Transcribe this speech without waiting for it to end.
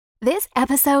This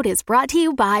episode is brought to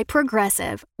you by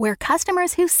Progressive, where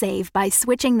customers who save by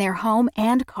switching their home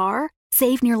and car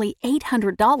save nearly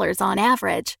 $800 on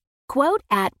average. Quote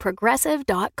at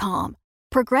Progressive.com.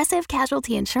 Progressive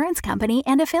Casualty Insurance Company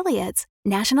and Affiliates.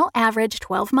 National average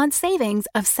 12-month savings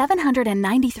of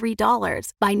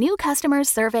 $793 by new customers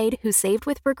surveyed who saved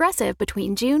with Progressive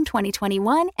between June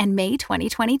 2021 and May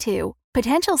 2022.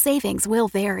 Potential savings will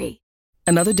vary.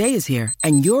 Another day is here,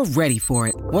 and you're ready for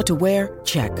it. What to wear?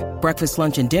 Check. Breakfast,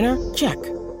 lunch, and dinner? Check.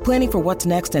 Planning for what's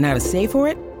next and how to save for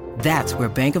it? That's where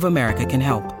Bank of America can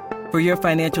help. For your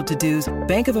financial to-dos,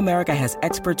 Bank of America has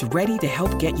experts ready to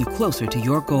help get you closer to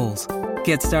your goals.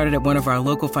 Get started at one of our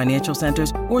local financial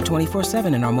centers or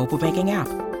 24/7 in our mobile banking app.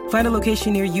 Find a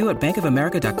location near you at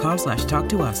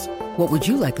bankofamerica.com/talktous. What would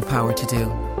you like the power to do?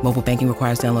 Mobile banking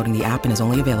requires downloading the app and is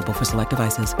only available for select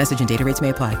devices. Message and data rates may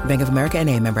apply. Bank of America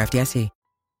N.A., member FDIC.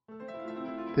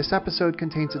 This episode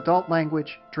contains adult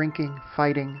language, drinking,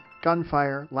 fighting,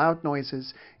 gunfire, loud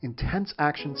noises, intense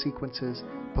action sequences,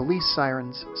 police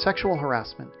sirens, sexual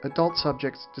harassment, adult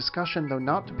subjects, discussion though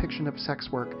not depiction of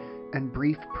sex work, and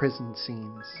brief prison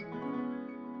scenes.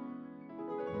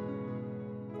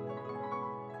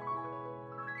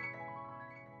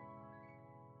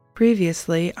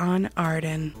 Previously on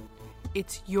Arden.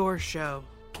 It's your show,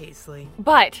 Casely.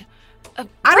 But, I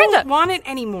Brenda! don't want it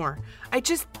anymore. I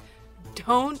just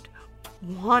don't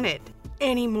want it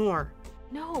anymore.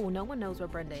 No, no one knows where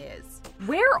Brenda is.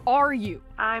 Where are you?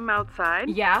 I'm outside.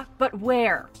 Yeah, but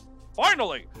where?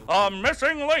 Finally, a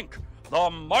missing link.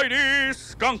 The mighty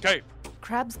skunk ape.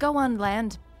 Crabs go on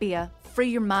land, Bea. Free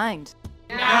your mind.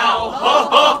 Now, ho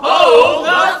ho ho,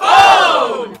 the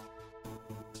phone!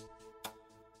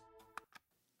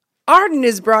 Arden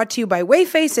is brought to you by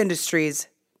Wayface Industries,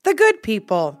 the good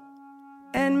people,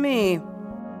 and me.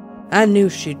 I knew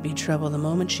she'd be trouble the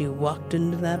moment she walked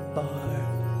into that bar.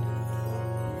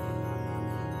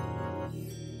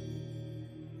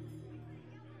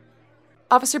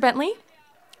 Officer Bentley,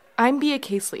 I'm Bea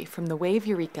Casely from the Wave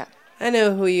Eureka. I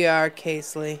know who you are,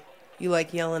 Casely. You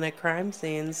like yelling at crime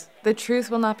scenes. The truth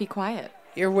will not be quiet.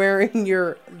 You're wearing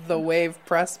your The Wave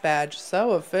press badge.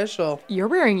 So official. You're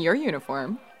wearing your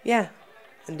uniform. Yeah.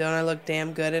 And don't I look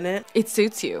damn good in it? It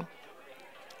suits you.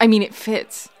 I mean, it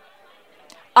fits.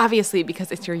 Obviously,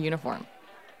 because it's your uniform.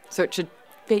 So it should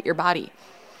fit your body.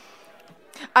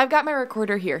 I've got my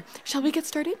recorder here. Shall we get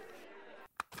started?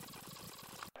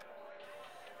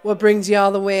 What brings you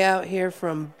all the way out here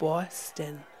from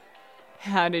Boston?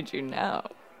 How did you know?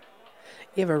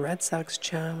 You have a Red Sox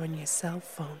charm on your cell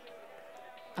phone.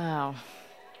 Oh.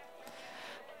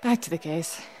 Back to the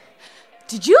case.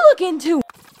 Did you look into...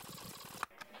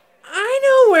 I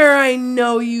know where I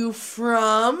know you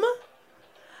from.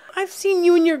 I've seen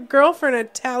you and your girlfriend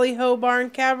at Tally Ho Bar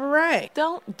and Cabaret.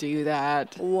 Don't do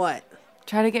that. What?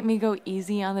 Try to get me go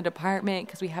easy on the department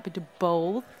because we happen to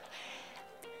both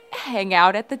hang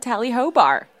out at the Tally Ho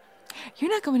Bar.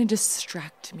 You're not going to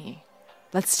distract me.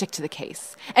 Let's stick to the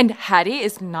case. And Hattie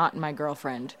is not my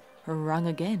girlfriend. Wrong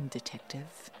again,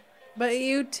 detective. But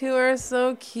you two are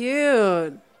so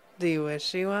cute. Do you wish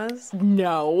she was?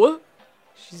 No.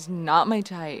 She's not my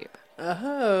type.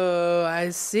 Oh, I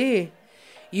see.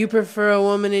 You prefer a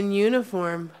woman in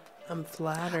uniform. I'm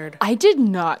flattered. I did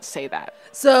not say that.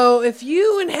 So if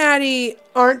you and Hattie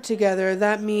aren't together,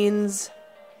 that means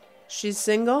she's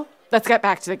single? Let's get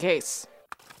back to the case.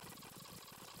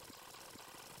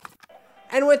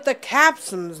 And with the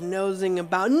Capsums nosing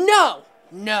about...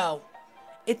 No!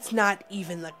 It's not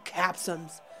even the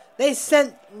Capsums. They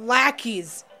sent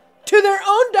lackeys to their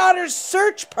own daughter's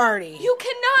search party. You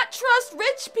cannot trust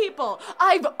rich people.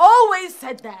 I've always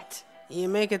said that. You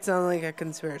make it sound like a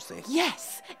conspiracy.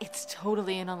 Yes, it's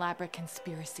totally an elaborate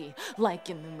conspiracy, like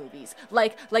in the movies.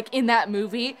 Like in that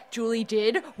movie Julie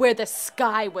did where the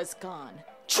sky was gone.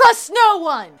 Trust no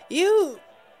one! You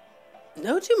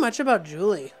know too much about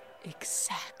Julie.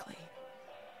 Exactly.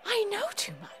 I know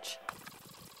too much.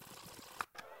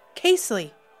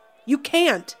 Casely, you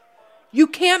can't. You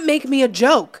can't make me a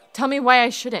joke. Tell me why I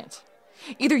shouldn't.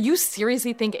 Either you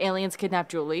seriously think aliens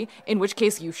kidnapped Julie, in which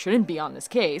case you shouldn't be on this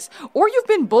case, or you've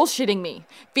been bullshitting me,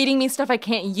 feeding me stuff I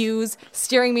can't use,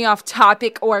 steering me off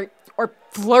topic, or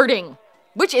flirting.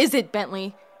 Which is it,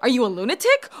 Bentley? Are you a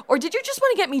lunatic, or did you just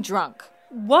want to get me drunk?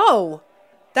 Whoa,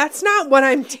 that's not what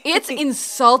I'm doing. It's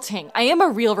insulting. I am a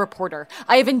real reporter.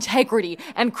 I have integrity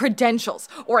and credentials,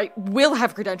 or I will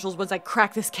have credentials once I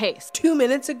crack this case. 2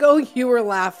 minutes ago, you were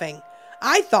laughing.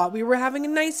 I thought we were having a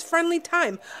nice, friendly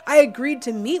time. I agreed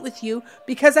to meet with you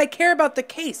because I care about the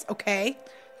case, okay?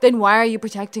 Then why are you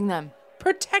protecting them?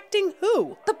 Protecting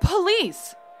who? The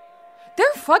police.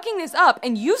 They're fucking this up,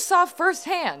 and you saw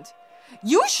firsthand.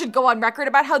 You should go on record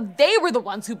about how they were the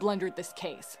ones who blundered this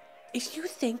case. If you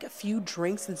think a few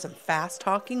drinks and some fast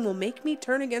talking will make me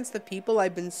turn against the people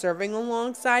I've been serving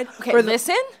alongside... Okay,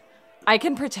 listen. I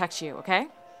can protect you, okay?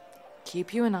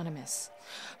 Keep you anonymous.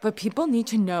 But people need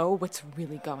to know what's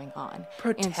really going on.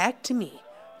 Protect me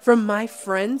from my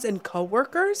friends and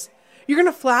coworkers? You're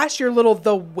gonna flash your little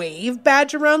The Wave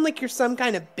badge around like you're some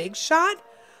kind of big shot?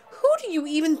 Who do you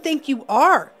even think you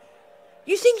are?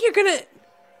 You think you're gonna...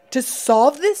 to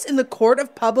solve this in the court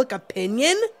of public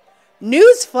opinion?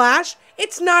 Newsflash,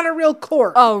 it's not a real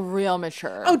court. Oh, real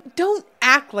mature. Oh, don't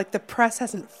act like the press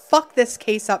hasn't fucked this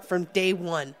case up from day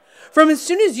one. From as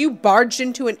soon as you barged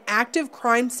into an active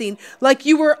crime scene like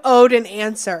you were owed an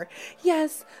answer.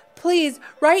 Yes, please,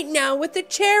 right now with the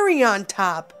cherry on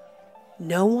top.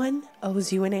 No one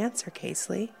owes you an answer,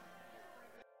 Casely.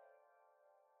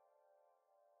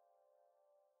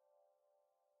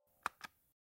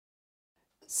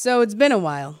 So it's been a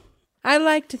while. I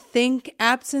like to think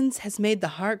absence has made the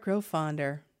heart grow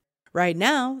fonder. Right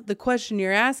now, the question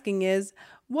you're asking is,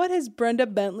 what has Brenda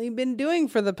Bentley been doing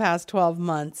for the past 12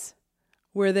 months?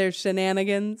 Were there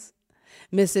shenanigans,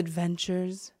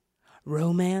 misadventures,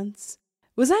 romance?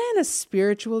 Was I on a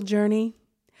spiritual journey?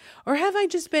 Or have I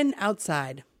just been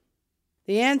outside?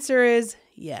 The answer is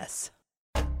yes.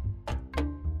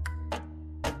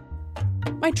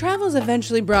 My travels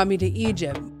eventually brought me to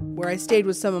Egypt, where I stayed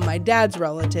with some of my dad's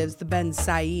relatives, the Ben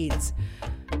Saids.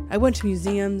 I went to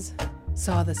museums,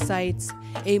 saw the sights,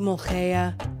 ate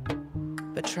molkeya,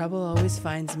 but trouble always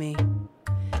finds me.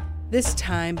 This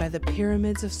time by the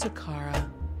pyramids of Saqqara.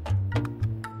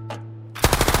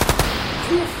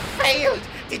 You failed,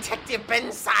 Detective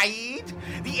Ben Said.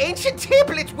 The ancient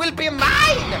tablet will be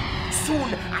mine.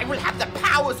 Soon I will have the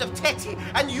powers of Teti,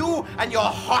 and you and your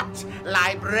hot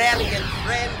librarian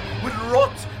friend will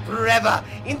rot forever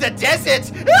in the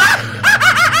desert.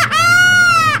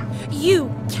 You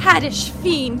caddish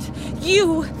fiend!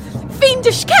 You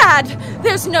fiendish cad!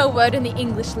 There's no word in the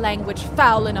English language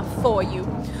foul enough for you.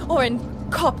 Or in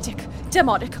Coptic,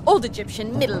 Demotic, Old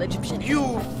Egyptian, Middle Egyptian.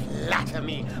 You flatter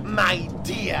me, my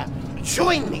dear.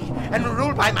 Join me and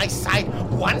rule by my side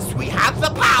once we have the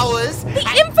powers.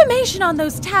 The information on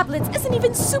those tablets isn't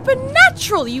even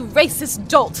supernatural, you racist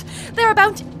dolt. They're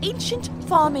about ancient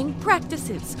farming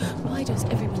practices. Why does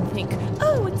everyone think,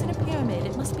 oh, it's in a pyramid,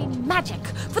 it must be magic?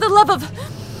 For the love of...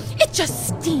 It just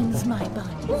stings my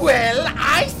buns. Well,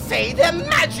 I say they're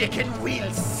magic and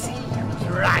we'll see who's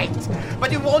right.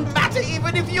 But it won't matter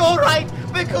even if you're right,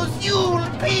 because you'll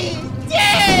be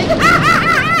dead!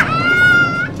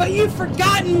 But you've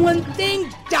forgotten one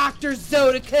thing, Dr.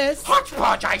 Zodicus.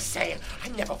 Hodgepodge, I say. I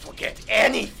never forget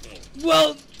anything.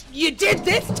 Well, you did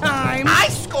this time. I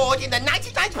scored in the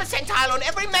 99th percentile on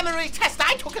every memory test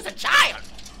I took as a child.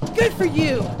 Good for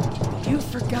you. You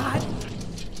forgot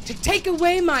to take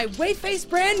away my Wayface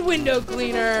brand window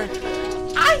cleaner.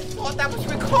 I thought that was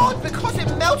recalled because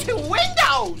it melted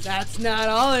windows. That's not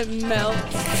all it melts.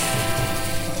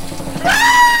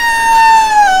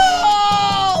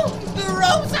 The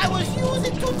ropes I was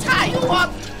using to tie you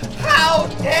up! How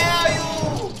dare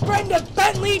you! Brenda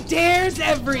Bentley dares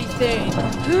everything.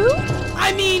 Who?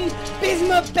 I mean,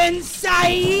 Bisma Ben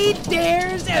Said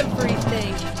dares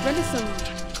everything. Brenda's some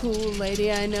cool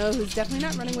lady I know who's definitely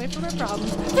not running away from her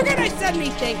problems. Forget I said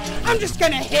anything. I'm just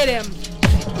gonna hit him.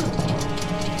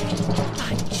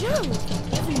 By Jove,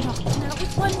 you knocked him out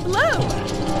with one blow.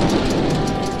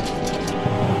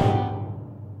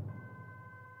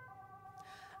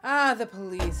 Ah, the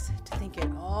police. To think it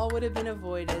all would have been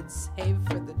avoided, save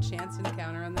for the chance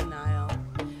encounter on the Nile.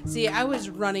 See, I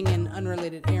was running an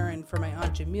unrelated errand for my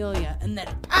Aunt Jamelia, and then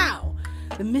pow!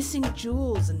 The missing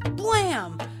jewels, and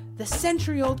blam! The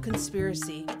century-old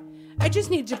conspiracy. I just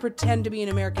needed to pretend to be an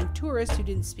American tourist who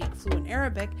didn't speak fluent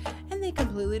Arabic, and they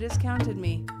completely discounted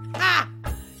me. Ha!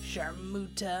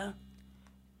 Sharmuta.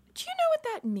 Do you know what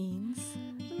that means?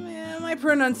 My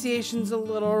pronunciation's a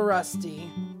little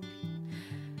rusty.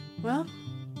 Well,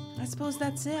 I suppose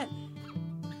that's it.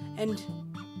 And,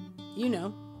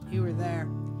 you were there.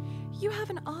 You have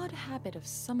an odd habit of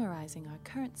summarizing our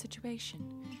current situation.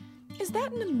 Is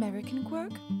that an American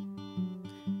quirk?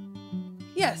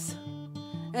 Yes.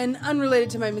 And unrelated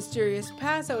to my mysterious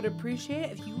past, I would appreciate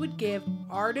it if you would give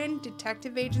Arden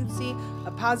Detective Agency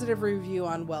a positive review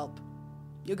on Welp.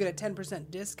 You'll get a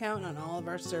 10% discount on all of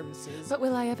our services. But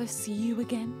will I ever see you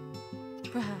again?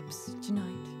 Perhaps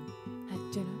tonight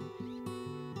at dinner?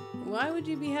 Why would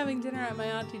you be having dinner at my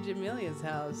Auntie Jamelia's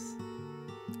house?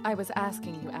 I was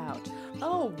asking you out.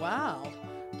 Oh, wow.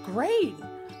 Great.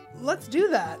 let's do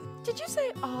that. Did you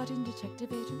say Arden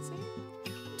Detective Agency?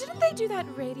 Didn't they do that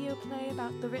radio play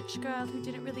about the rich girl who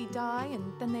didn't really die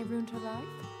and then they ruined her life?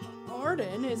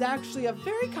 Arden is actually a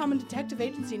very common detective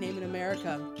agency name in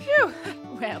America. Phew!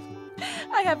 Well,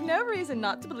 I have no reason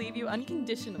not to believe you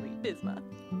unconditionally, Bisma.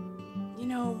 You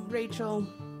know, Rachel,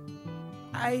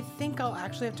 I think I'll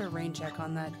actually have to rain check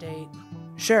on that date.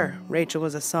 Sure, Rachel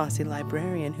was a saucy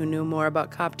librarian who knew more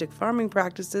about Coptic farming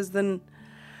practices than...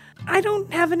 I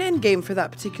don't have an endgame for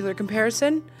that particular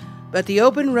comparison, but the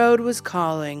open road was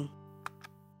calling.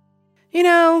 You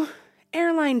know,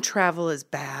 airline travel is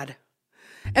bad.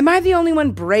 Am I the only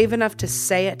one brave enough to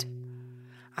say it?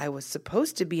 I was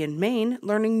supposed to be in Maine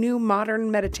learning new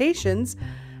modern meditations.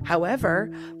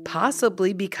 However,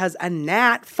 possibly because a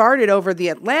gnat farted over the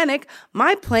Atlantic,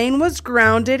 my plane was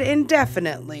grounded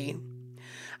indefinitely.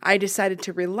 I decided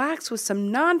to relax with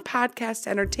some non-podcast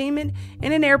entertainment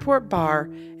in an airport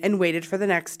bar and waited for the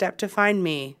next step to find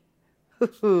me.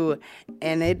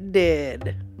 And it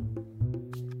did.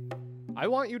 I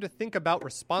want you to think about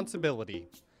responsibility.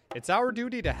 It's our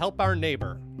duty to help our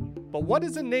neighbor. But what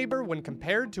is a neighbor when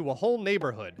compared to a whole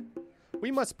neighborhood? We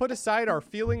must put aside our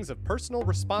feelings of personal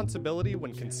responsibility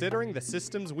when considering the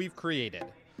systems we've created.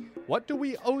 What do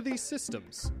we owe these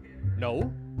systems? No,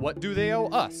 what do they owe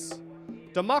us?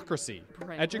 Democracy,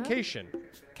 Brenda? Education,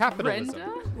 capitalism.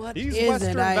 Brenda? What These is Western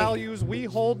it? values we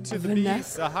hold to be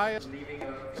the highest.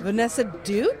 Vanessa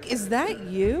Duke, is that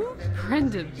you?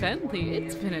 Brenda Bentley,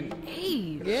 it's been an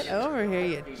age. Get over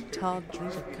here, you tall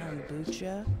drink of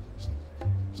kombucha.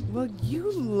 Well, you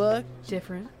look...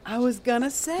 Different. I was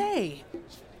gonna say.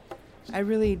 I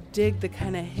really dig the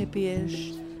kind of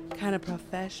hippie-ish, kind of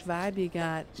profesh vibe you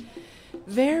got.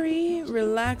 Very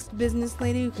relaxed business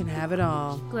lady who can have it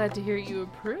all. Glad to hear you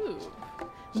approve.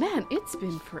 Man, it's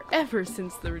been forever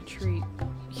since the retreat.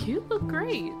 You look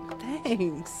great.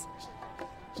 Thanks.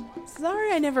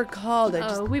 Sorry I never called.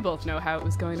 We both know how it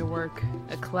was going to work.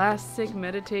 A classic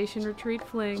meditation retreat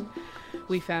fling.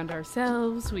 We found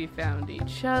ourselves, we found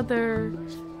each other.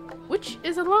 Which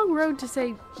is a long road to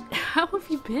say, how have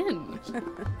you been?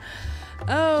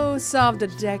 Oh, solved a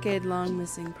decade-long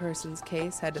missing persons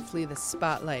case. Had to flee the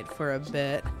spotlight for a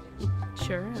bit.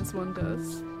 Sure, as one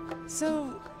does.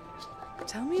 So,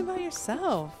 tell me about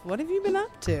yourself. What have you been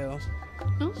up to?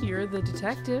 Oh, you're the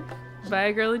detective. Buy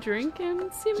a girl a drink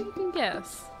and see what you can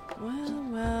guess.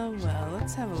 Well,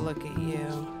 let's have a look at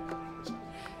you.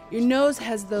 Your nose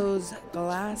has those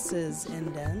glasses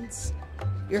indents.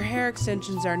 Your hair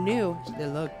extensions are new. They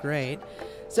look great.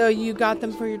 So you got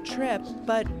them for your trip,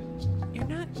 but you're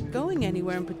not going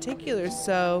anywhere in particular,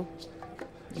 so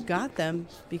you got them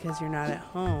because you're not at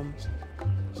home.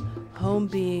 Home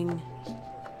being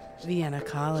Vienna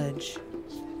College.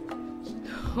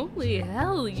 Holy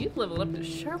hell, you've leveled up to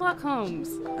Sherlock Holmes.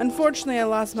 Unfortunately, I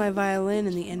lost my violin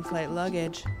in the in-flight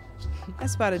luggage. I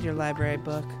spotted your library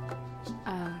book.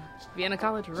 Vienna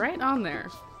College right on there.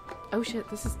 Oh shit,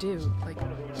 this is due,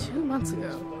 2 months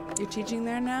ago. You're teaching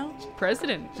there now?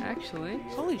 President, actually.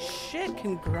 Holy shit,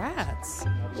 congrats.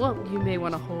 Well, you may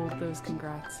want to hold those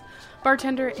congrats.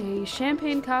 Bartender, a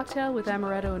champagne cocktail with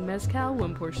amaretto and mezcal,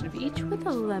 one portion of each with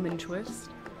a lemon twist.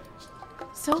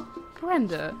 So,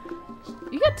 Brenda,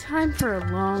 you got time for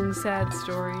a long, sad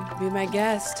story? Be my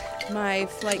guest. My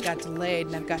flight got delayed,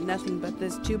 and I've got nothing but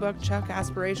this $2 Chuck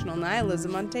aspirational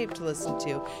nihilism on tape to listen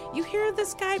to. You hear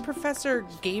this guy, Professor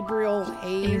Gabriel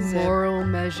Hayes? A moral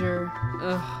measure.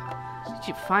 Ugh. Did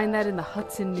you find that in the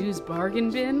Hudson News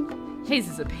bargain bin? Hayes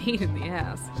is a pain in the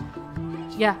ass.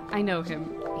 Yeah, I know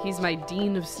him. He's my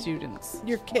dean of students.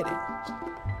 You're kidding.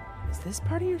 Is this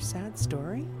part of your sad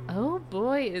story? Oh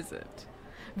boy, is it.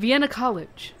 Vienna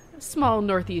College, a small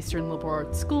northeastern liberal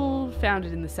arts school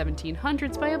founded in the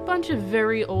 1700s by a bunch of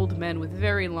very old men with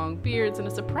very long beards and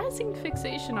a surprising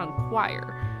fixation on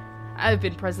choir. I've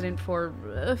been president for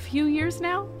a few years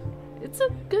now. It's a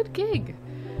good gig.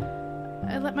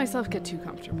 I let myself get too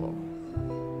comfortable.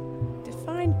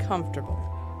 Define comfortable.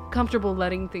 Comfortable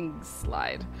letting things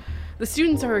slide. The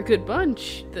students are a good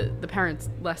bunch, the parents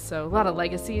less so. A lot of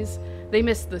legacies. They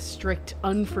miss the strict,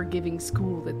 unforgiving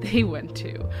school that they went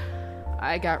to.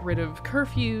 I got rid of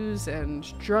curfews and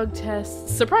drug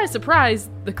tests. Surprise, surprise,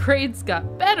 the grades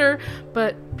got better,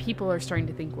 but people are starting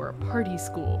to think we're a party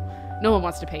school. No one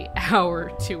wants to pay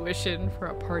our tuition for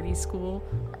a party school.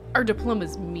 Our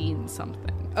diplomas mean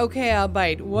something. Okay, I'll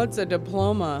bite. What's a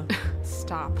diploma?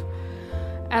 Stop.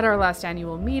 At our last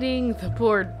annual meeting, the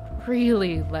board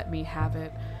really let me have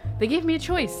it. They gave me a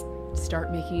choice.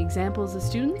 Start making examples of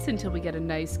students until we get a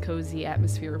nice, cozy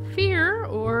atmosphere of fear,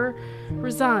 or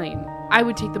resign. I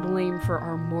would take the blame for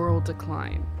our moral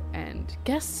decline. And And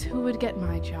guess who would get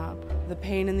my job? The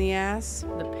pain in the ass?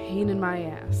 The pain in my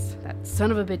ass. That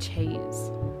son of a bitch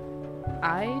Hayes.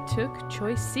 I took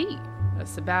choice C, a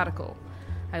sabbatical.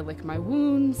 I lick my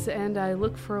wounds, and I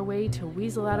look for a way to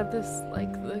weasel out of this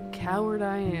like the coward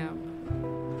I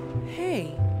am.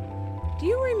 Hey, do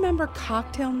you remember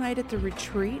cocktail night at the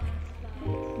retreat?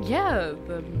 Yeah,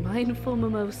 the mindful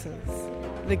mimosas.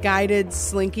 The guided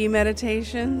slinky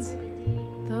meditations?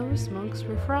 Those monks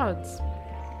were frauds.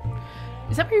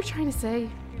 Is that what you're trying to say?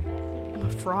 I'm a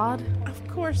fraud? Of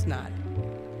course not.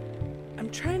 I'm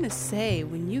trying to say,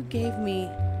 when you gave me...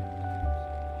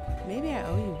 Maybe I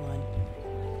owe you one.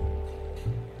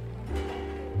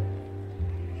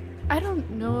 I don't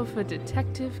know if a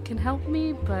detective can help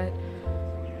me, but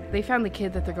they found the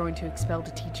kid that they're going to expel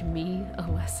to teach me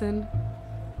a lesson.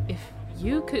 If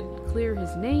you could clear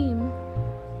his name,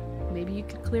 maybe you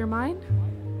could clear mine?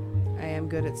 I am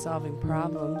good at solving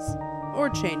problems, or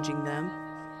changing them.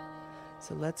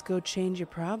 So let's go change your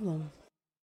problem.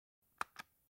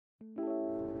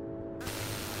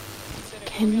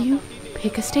 Can you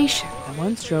pick a station? I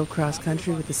once drove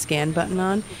cross-country with the scan button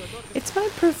on. It's my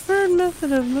preferred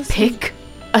method of listening. Pick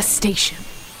a station.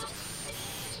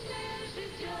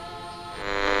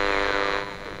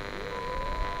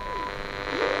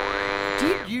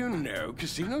 Did you know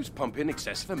casinos pump in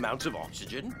excessive amounts of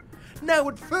oxygen? Now,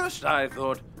 at first I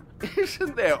thought,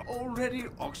 isn't there already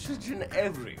oxygen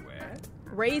everywhere?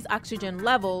 Raise oxygen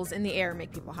levels in the air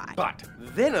make people high. But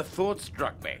then a thought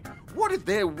struck me. What if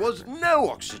there was no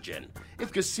oxygen?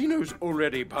 If casinos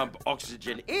already pump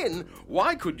oxygen in,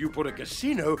 why could you put a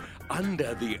casino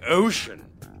under the ocean?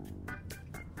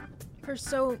 For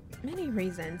so many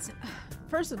reasons.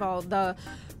 First of all, the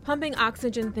pumping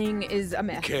oxygen thing is a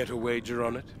myth. Care to wager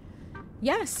on it?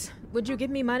 Yes. Would you give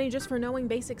me money just for knowing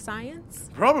basic science?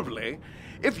 Probably.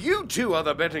 If you two are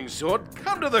the betting sort,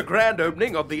 come to the grand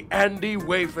opening of the Andy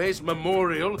Wayface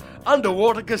Memorial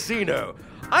Underwater Casino.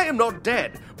 I am not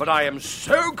dead, but I am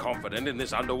so confident in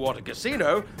this underwater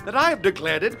casino that I have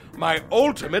declared it my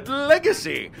ultimate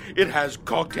legacy. It has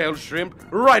cocktail shrimp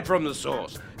right from the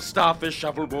source, starfish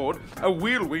shuffleboard, a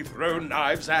wheel we throw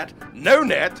knives at, no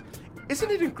net.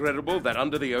 Isn't it incredible that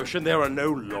under the ocean there are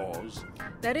no laws?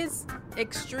 That is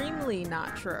extremely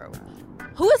not true.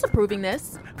 Who is approving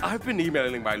this? I've been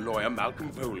emailing my lawyer,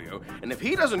 Malcolm Folio, and if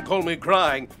he doesn't call me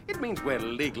crying, it means we're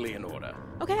legally in order.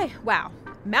 Okay, wow.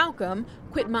 Malcolm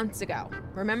quit months ago.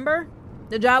 Remember?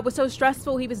 The job was so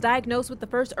stressful he was diagnosed with the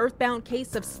first earthbound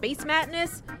case of space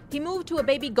madness. He moved to a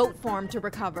baby goat farm to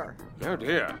recover. Oh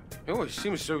dear. He always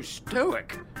seems so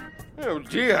stoic. Oh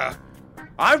dear.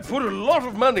 I've put a lot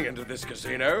of money into this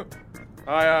casino.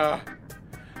 I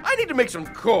need to make some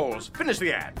calls. Finish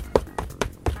the ad.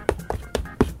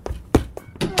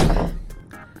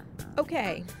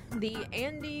 Okay, the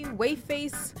Andy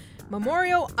Wayface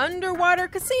Memorial Underwater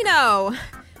Casino.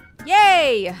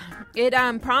 Yay!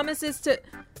 It promises to...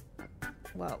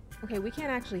 Well, okay, we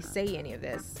can't actually say any of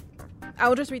this.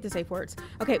 I'll just read the safe words.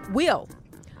 Okay, wheel.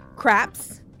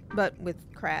 Craps, but with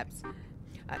crabs.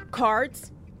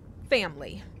 Cards.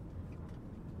 Family.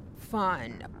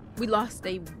 Fun. We lost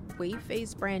a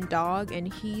Wayface brand dog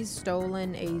and he's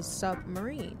stolen a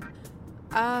submarine.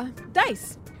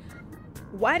 Dice.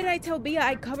 Why did I tell Bia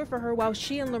I'd cover for her while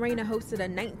she and Lorena hosted a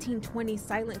 1920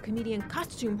 silent comedian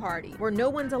costume party where no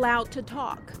one's allowed to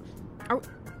talk?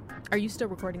 Are you still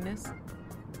recording this?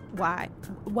 Why?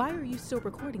 Why are you still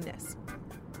recording this?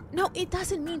 No, it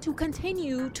doesn't mean to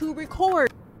continue to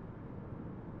record.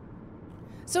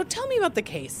 So tell me about the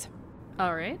case.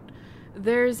 All right.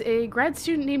 There's a grad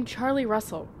student named Charlie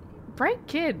Russell. Bright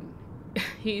kid.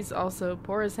 He's also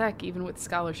poor as heck, even with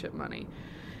scholarship money.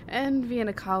 And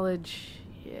Vienna College,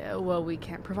 yeah, well, we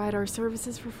can't provide our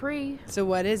services for free. So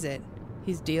what is it?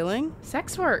 He's dealing?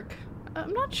 Sex work.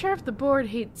 I'm not sure if the board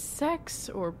hates sex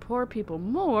or poor people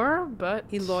more, but...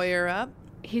 He lawyer up?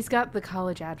 He's got the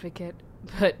college advocate,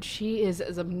 but she is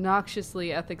as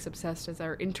obnoxiously ethics obsessed as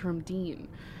our interim dean.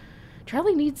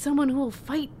 Charlie needs someone who will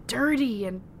fight dirty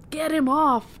and get him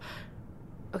off.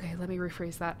 Okay, let me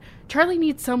rephrase that. Charlie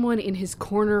needs someone in his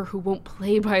corner who won't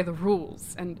play by the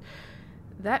rules, and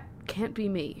that can't be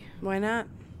me. Why not?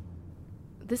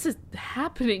 This is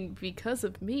happening because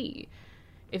of me.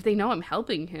 If they know I'm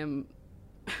helping him,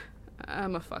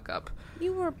 I'm a fuck up.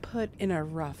 You were put in a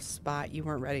rough spot you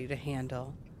weren't ready to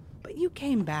handle, but you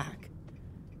came back.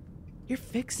 You're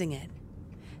fixing it.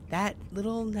 That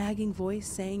little nagging voice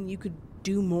saying you could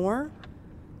do more,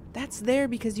 that's there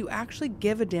because you actually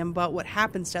give a damn about what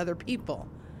happens to other people.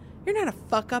 You're not a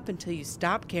fuck up until you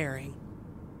stop caring.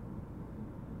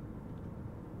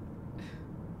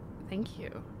 Thank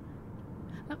you.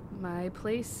 Oh, my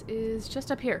place is just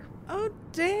up here. Oh,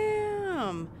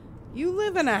 damn. You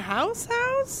live in a house?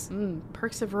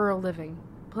 Perks of rural living.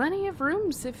 Plenty of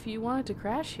rooms if you wanted to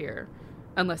crash here.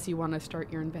 Unless you want to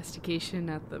start your investigation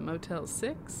at the Motel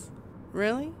 6.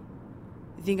 Really?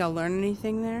 You think I'll learn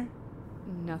anything there?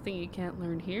 Nothing you can't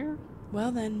learn here.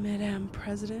 Well then, Madame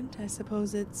President, I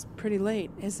suppose it's pretty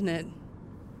late, isn't it?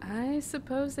 I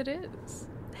suppose it is.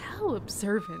 How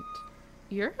observant.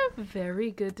 You're a very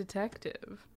good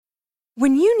detective.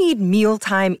 When you need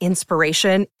mealtime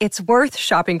inspiration, it's worth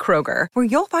shopping Kroger, where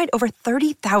you'll find over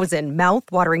 30,000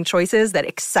 mouth-watering choices that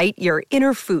excite your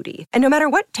inner foodie. And no matter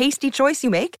what tasty choice you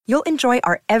make, you'll enjoy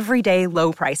our everyday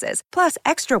low prices, plus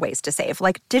extra ways to save,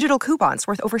 like digital coupons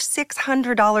worth over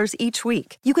 $600 each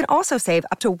week. You can also save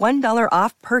up to $1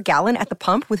 off per gallon at the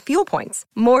pump with fuel points.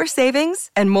 More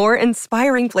savings and more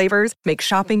inspiring flavors make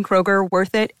shopping Kroger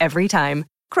worth it every time.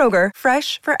 Kroger,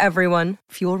 fresh for everyone.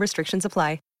 Fuel restrictions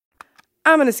apply.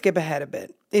 I'm going to skip ahead a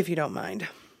bit, if you don't mind.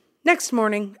 Next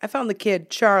morning, I found the kid,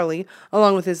 Charlie,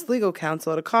 along with his legal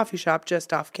counsel at a coffee shop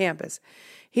just off campus.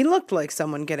 He looked like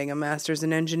someone getting a master's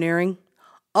in engineering.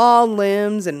 All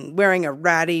limbs and wearing a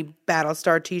ratty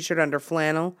Battlestar t-shirt under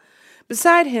flannel.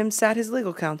 Beside him sat his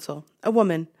legal counsel, a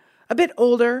woman, a bit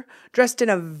older, dressed in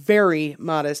a very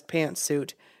modest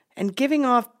pantsuit, and giving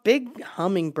off big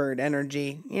hummingbird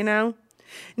energy, you know?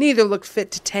 Neither looked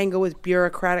fit to tangle with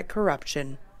bureaucratic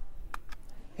corruption.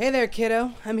 Hey there,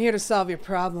 kiddo. I'm here to solve your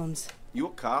problems. You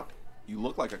a cop? You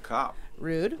look like a cop.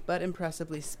 Rude, but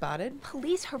impressively spotted.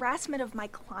 Police harassment of my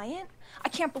client? I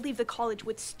can't believe the college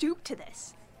would stoop to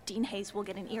this. Dean Hayes will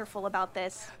get an earful about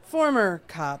this. Former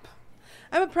cop.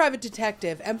 I'm a private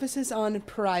detective, emphasis on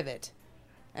private.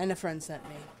 And a friend sent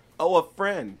me. Oh, a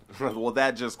friend. Well,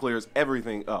 that just clears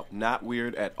everything up. Not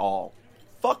weird at all.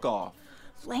 Fuck off.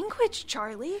 Language,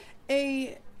 Charlie.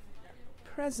 A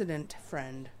president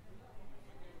friend.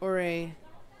 Or a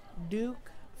Duke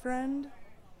friend?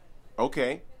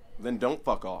 Okay, then don't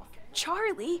fuck off.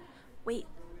 Charlie? Wait,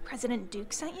 President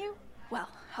Duke sent you? Well,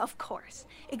 of course.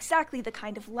 Exactly the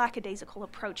kind of lackadaisical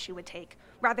approach she would take,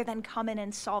 rather than come in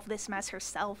and solve this mess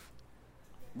herself.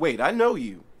 Wait, I know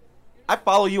you. I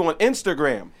follow you on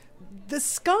Instagram. The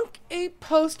skunk ape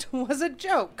post was a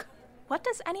joke. What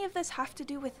does any of this have to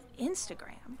do with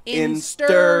Instagram?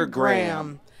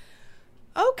 Instagram.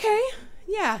 Okay,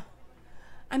 yeah.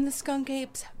 I'm the skunk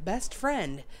ape's best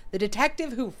friend. The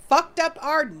detective who fucked up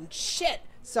Arden. Shit.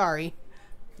 Sorry.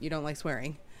 You don't like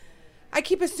swearing. I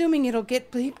keep assuming it'll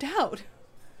get bleeped out.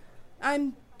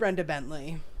 I'm Brenda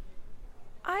Bentley.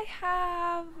 I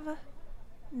have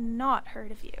not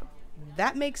heard of you.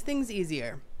 That makes things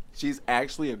easier. She's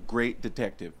actually a great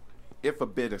detective, if a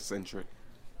bit eccentric.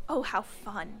 Oh, how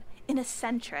fun. An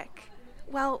eccentric.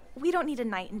 Well, we don't need a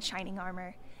knight in shining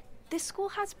armor. This school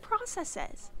has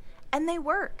processes. And they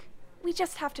work. We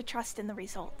just have to trust in the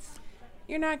results.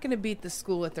 You're not going to beat the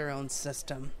school with their own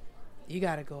system. You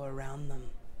got to go around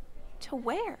them. To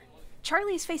where?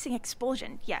 Charlie is facing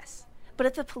expulsion, yes. But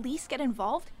if the police get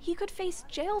involved, he could face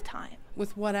jail time.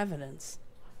 With what evidence?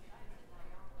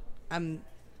 I'm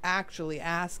actually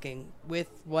asking,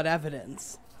 with what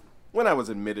evidence? When I was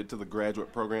admitted to the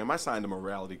graduate program, I signed a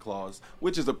morality clause,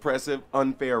 which is oppressive,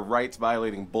 unfair,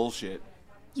 rights-violating bullshit.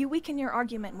 You weaken your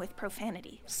argument with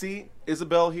profanity. See,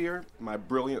 Isabel here, my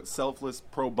brilliant, selfless,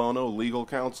 pro bono legal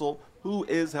counsel, who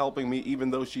is helping me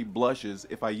even though she blushes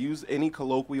if I use any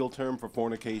colloquial term for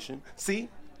fornication. See?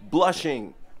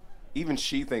 Blushing. Even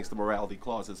she thinks the morality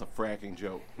clause is a fracking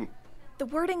joke. The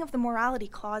wording of the morality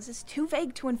clause is too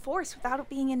vague to enforce without it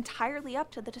being entirely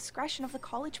up to the discretion of the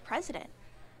college president.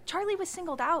 Charlie was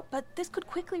singled out, but this could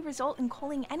quickly result in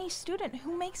calling any student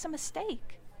who makes a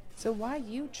mistake. So why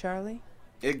you, Charlie?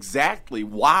 Exactly.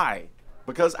 Why?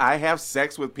 Because I have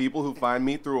sex with people who find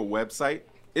me through a website?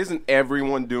 Isn't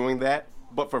everyone doing that,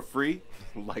 but for free?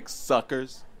 Like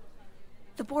suckers?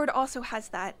 The board also has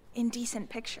that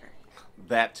indecent picture.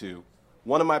 That too.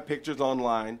 One of my pictures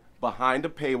online, behind a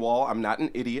paywall, I'm not an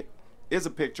idiot, is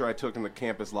a picture I took in the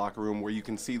campus locker room where you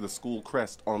can see the school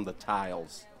crest on the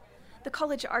tiles. The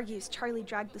college argues Charlie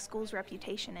dragged the school's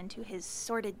reputation into his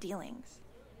sordid dealings.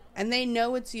 And they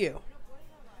know it's you.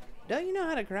 Don't you know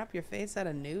how to crop your face out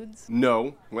of nudes?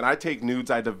 No. When I take nudes,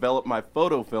 I develop my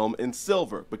photo film in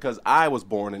silver because I was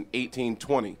born in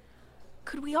 1820.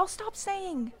 Could we all stop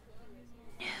saying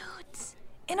nudes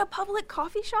in a public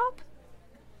coffee shop?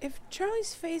 If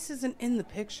Charlie's face isn't in the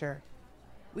picture,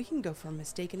 we can go for a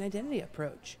mistaken identity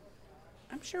approach.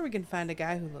 I'm sure we can find a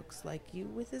guy who looks like you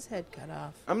with his head cut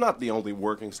off. I'm not the only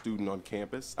working student on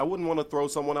campus. I wouldn't want to throw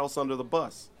someone else under the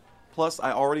bus. Plus,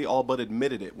 I already all but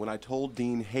admitted it when I told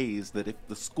Dean Hayes that if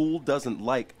the school doesn't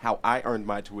like how I earned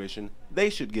my tuition, they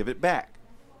should give it back.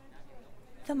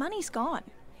 The money's gone.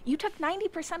 You took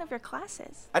 90% of your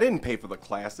classes. I didn't pay for the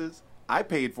classes. I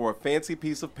paid for a fancy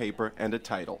piece of paper and a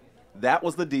title. That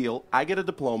was the deal. I get a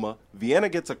diploma, Vienna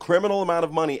gets a criminal amount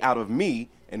of money out of me,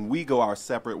 and we go our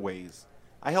separate ways.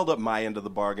 I held up my end of the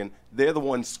bargain. They're the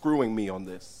ones screwing me on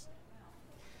this.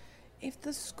 If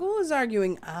the school is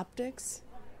arguing optics,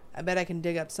 I bet I can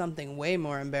dig up something way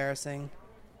more embarrassing.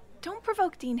 Don't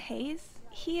provoke Dean Hayes.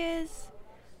 He is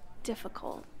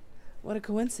difficult. What a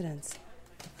coincidence.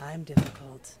 I'm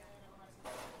difficult.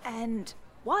 And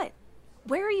what?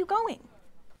 Where are you going?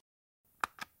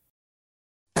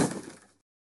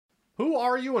 Who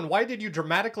are you and why did you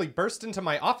dramatically burst into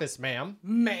my office, ma'am?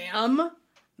 Ma'am?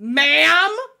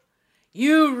 Ma'am?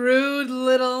 You rude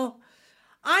little...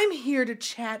 I'm here to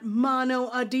chat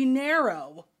mano a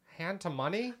dinero. Hand to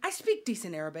money? I speak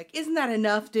decent Arabic. Isn't that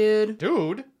enough, dude?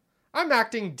 Dude? I'm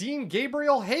acting Dean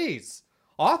Gabriel Hayes.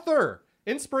 Author.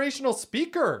 Inspirational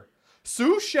speaker.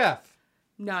 Sous chef.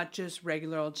 Not just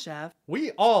regular old chef.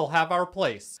 We all have our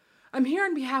place. I'm here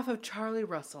on behalf of Charlie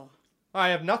Russell. I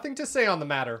have nothing to say on the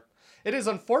matter. It is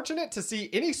unfortunate to see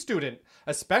any student,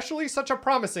 especially such a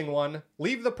promising one,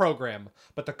 leave the program,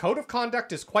 but the code of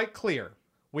conduct is quite clear.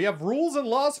 We have rules and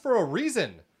laws for a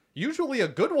reason, usually a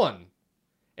good one.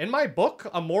 In my book,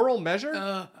 A Moral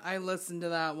Measure... I listened to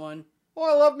that one. Oh,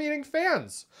 I love meeting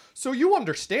fans. So you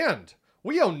understand.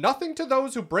 We owe nothing to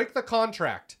those who break the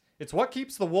contract. It's what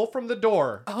keeps the wolf from the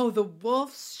door. Oh, the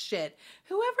wolf's shit.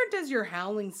 Whoever does your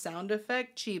howling sound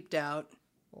effect cheaped out.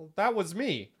 Well, that was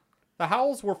me. The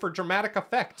howls were for dramatic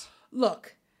effect.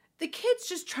 Look, the kid's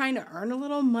just trying to earn a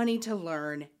little money to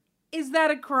learn. Is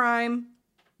that a crime?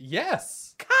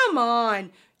 Yes. Come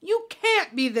on. You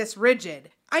can't be this rigid.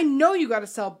 I know you gotta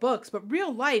sell books, but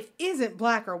real life isn't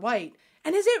black or white.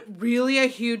 And is it really a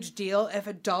huge deal if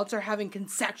adults are having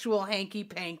consensual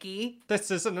hanky-panky?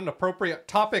 This isn't an appropriate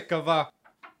topic of,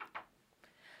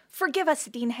 Forgive us,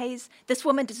 Dean Hayes. This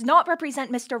woman does not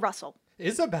represent Mr. Russell.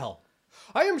 Isabel,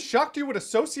 I am shocked you would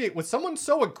associate with someone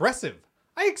so aggressive.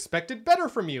 I expected better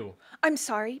from you. I'm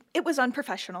sorry. It was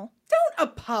unprofessional. Don't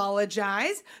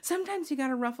apologize. Sometimes you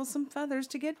gotta ruffle some feathers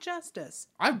to get justice.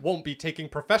 I won't be taking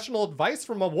professional advice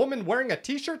from a woman wearing a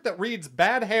t-shirt that reads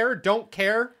 "Bad hair, don't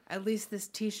care." At least this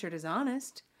t-shirt is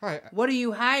honest. What are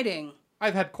you hiding?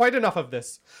 I've had quite enough of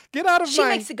this. Get out of She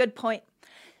makes a good point.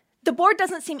 The board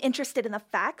doesn't seem interested in the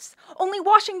facts, only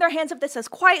washing their hands of this as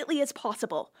quietly as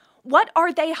possible. What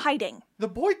are they hiding? The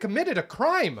boy committed a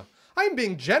crime. I'm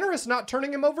being generous not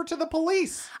turning him over to the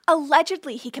police.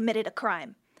 Allegedly, he committed a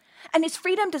crime. And his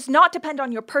freedom does not depend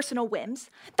on your personal whims.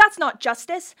 That's not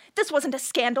justice. This wasn't a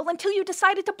scandal until you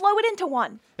decided to blow it into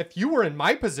one. If you were in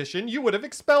my position, you would have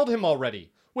expelled him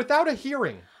already, without a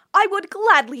hearing. I would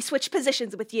gladly switch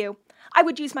positions with you. I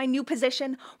would use my new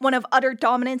position, one of utter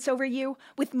dominance over you,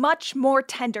 with much more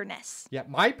tenderness. Yet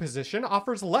my position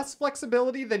offers less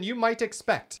flexibility than you might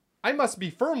expect. I must be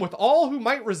firm with all who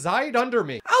might reside under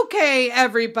me. Okay,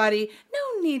 everybody.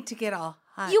 No need to get all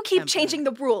hot. You keep changing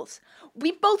the rules.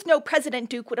 We both know President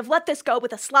Duke would have let this go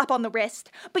with a slap on the wrist,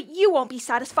 but you won't be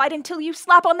satisfied until you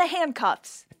slap on the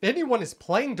handcuffs. If anyone is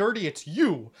playing dirty, it's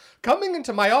you. Coming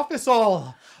into my office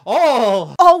all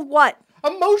what?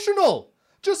 Emotional.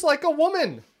 Just like a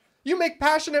woman. You make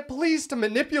passionate pleas to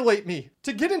manipulate me,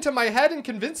 to get into my head and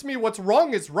convince me what's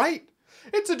wrong is right.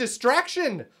 It's a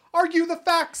distraction. Argue the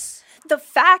facts. The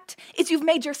fact is you've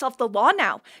made yourself the law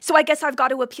now, so I guess I've got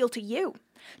to appeal to you.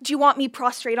 Do you want me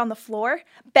prostrate on the floor,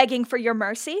 begging for your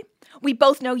mercy? We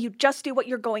both know you just do what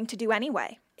you're going to do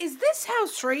anyway. Is this how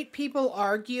straight people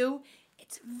argue?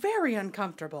 It's very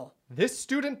uncomfortable. This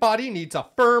student body needs a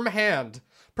firm hand.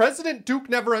 President Duke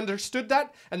never understood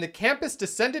that, and the campus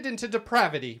descended into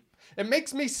depravity. It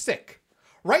makes me sick.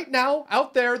 Right now,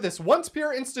 out there, this once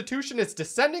pure institution is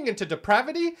descending into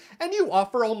depravity, and you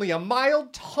offer only a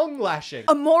mild tongue lashing.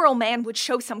 A moral man would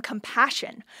show some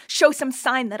compassion, show some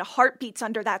sign that a heart beats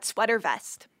under that sweater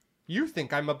vest. You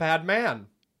think I'm a bad man.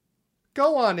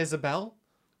 Go on, Isabel.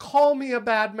 Call me a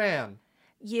bad man.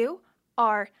 You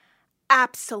are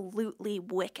absolutely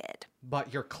wicked.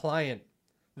 But your client,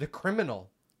 the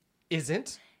criminal,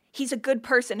 isn't? He's a good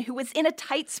person who was in a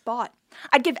tight spot.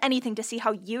 I'd give anything to see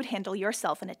how you'd handle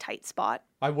yourself in a tight spot.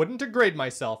 I wouldn't degrade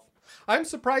myself. I'm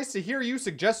surprised to hear you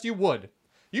suggest you would.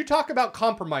 You talk about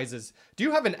compromises. Do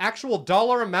you have an actual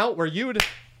dollar amount where you'd...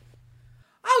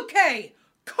 Okay,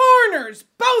 corners,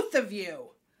 both of you.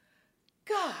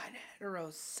 God,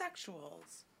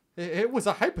 heterosexuals. It was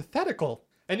a hypothetical,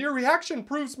 and your reaction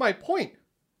proves my point.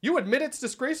 You admit it's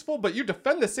disgraceful, but you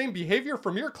defend the same behavior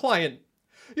from your client.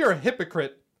 You're a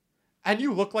hypocrite. And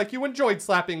you look like you enjoyed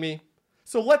slapping me.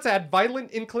 So let's add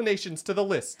violent inclinations to the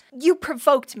list. You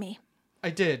provoked me. I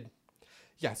did.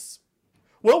 Yes.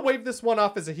 We'll wave this one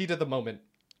off as a heat of the moment.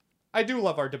 I do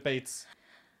love our debates.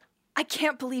 I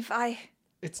can't believe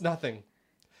It's nothing.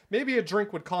 Maybe a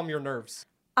drink would calm your nerves.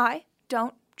 I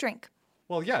don't drink.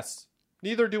 Well, yes.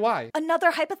 Neither do I.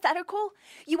 Another hypothetical?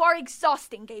 You are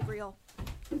exhausting, Gabriel.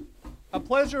 A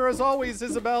pleasure as always,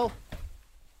 Isabel.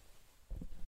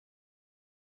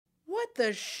 What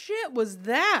the shit was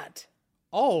that?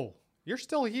 Oh, you're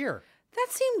still here. That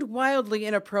seemed wildly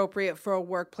inappropriate for a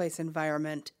workplace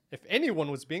environment. If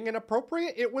anyone was being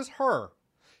inappropriate, it was her.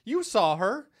 You saw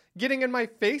her, getting in my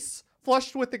face,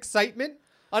 flushed with excitement,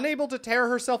 unable to tear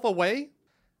herself away.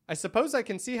 I suppose I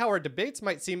can see how our debates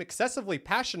might seem excessively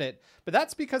passionate, but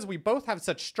that's because we both have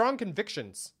such strong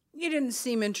convictions. You didn't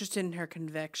seem interested in her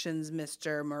convictions,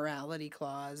 Mr. Morality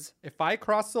Clause. If I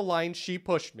crossed the line, she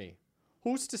pushed me.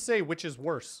 Who's to say which is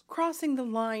worse? Crossing the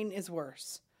line is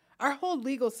worse. Our whole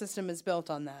legal system is built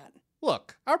on that.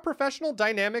 Look, our professional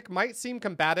dynamic might seem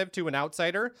combative to an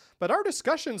outsider, but our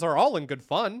discussions are all in good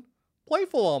fun.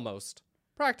 Playful almost.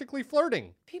 Practically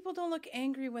flirting. People don't look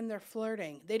angry when they're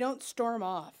flirting. They don't storm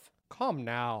off. Come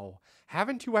now.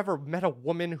 Haven't you ever met a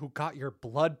woman who got your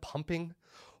blood pumping?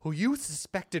 Who you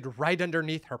suspected right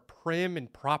underneath her prim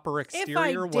and proper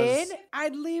exterior was... If I did,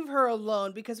 I'd leave her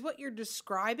alone because what you're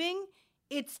describing,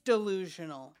 it's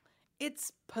delusional.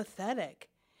 It's pathetic.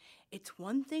 It's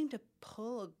one thing to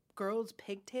pull a girl's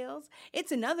pigtails.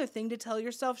 It's another thing to tell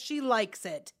yourself she likes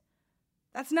it.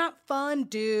 That's not fun,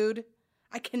 dude.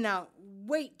 I cannot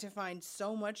wait to find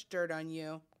so much dirt on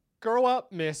you. Grow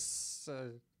up, miss...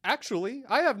 Actually,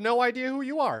 I have no idea who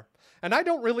you are, and I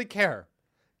don't really care.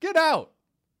 Get out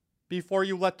before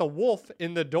you let the wolf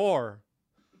in the door.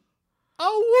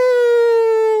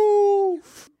 Awoo!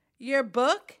 Your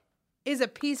book is a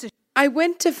piece of... I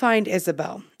went to find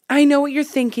Isabel. I know what you're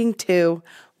thinking, too.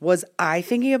 Was I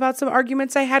thinking about some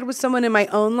arguments I had with someone in my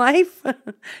own life?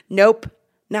 Nope,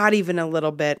 not even a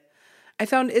little bit. I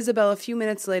found Isabel a few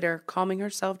minutes later, calming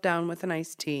herself down with an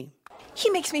iced tea. He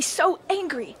makes me so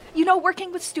angry. You know,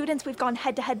 working with students, we've gone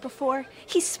head-to-head before.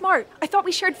 He's smart. I thought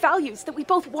we shared values, that we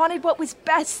both wanted what was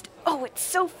best. Oh, it's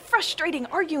so frustrating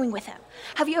arguing with him.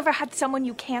 Have you ever had someone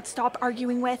you can't stop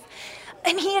arguing with?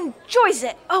 And he enjoys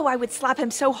it. Oh, I would slap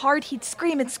him so hard he'd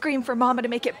scream and scream for Mama to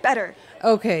make it better.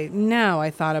 Okay, now I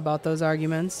thought about those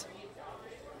arguments.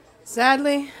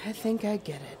 Sadly, I think I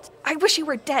get it. I wish he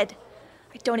were dead.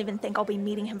 I don't even think I'll be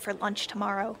meeting him for lunch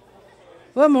tomorrow.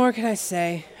 What more can I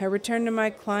say? I returned to my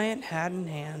client hat in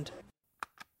hand.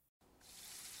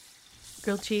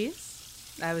 Grilled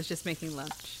cheese? I was just making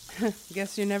lunch.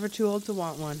 Guess you're never too old to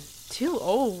want one. Too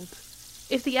old?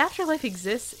 If the afterlife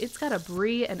exists, it's got a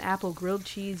brie and apple grilled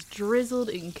cheese drizzled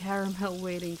in caramel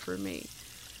waiting for me.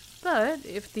 But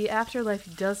if the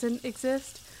afterlife doesn't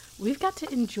exist, we've got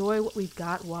to enjoy what we've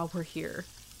got while we're here.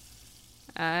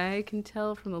 I can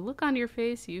tell from the look on your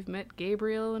face you've met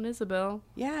Gabriel and Isabel.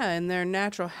 Yeah, in their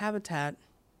natural habitat.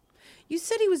 You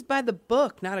said he was by the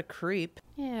book, not a creep.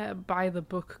 Yeah, by the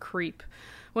book creep.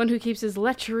 One who keeps his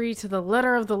lechery to the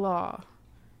letter of the law.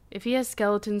 If he has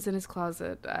skeletons in his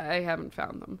closet, I haven't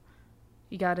found them.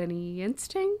 You got any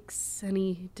instincts?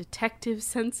 Any detective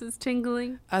senses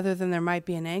tingling? Other than there might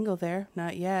be an angle there,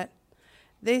 not yet.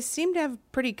 They seem to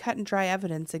have pretty cut and dry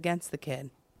evidence against the kid.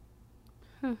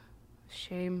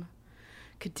 Shame.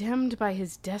 Condemned by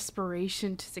his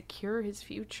desperation to secure his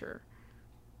future.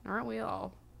 Aren't we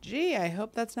all? Gee, I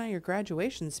hope that's not your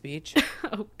graduation speech.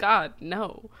 Oh, God,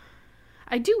 no.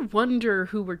 I do wonder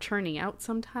who we're churning out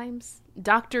sometimes.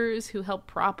 Doctors who help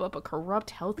prop up a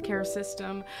corrupt healthcare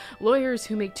system, lawyers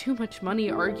who make too much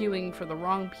money arguing for the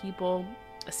wrong people,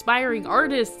 aspiring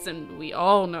artists, and we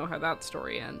all know how that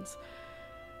story ends.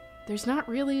 There's not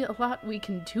really a lot we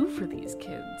can do for these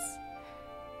kids.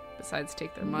 Besides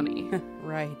take their money.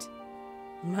 Right.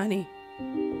 Money.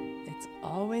 It's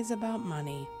always about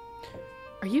money.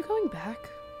 Are you going back?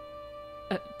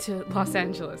 To Los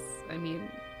Angeles? I mean,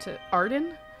 to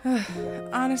Arden?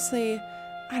 Honestly,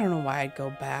 I don't know why I'd go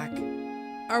back.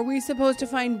 Are we supposed to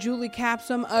find Julie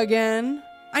Capsum again?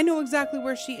 I know exactly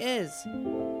where she is.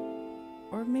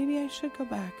 Or maybe I should go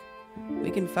back.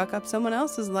 We can fuck up someone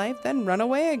else's life, then run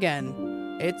away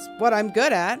again. It's what I'm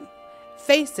good at.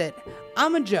 Face it,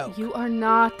 I'm a joke. You are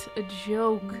not a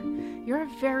joke. You're a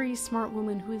very smart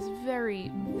woman who is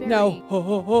very, very... No,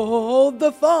 hold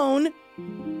the phone.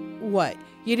 What,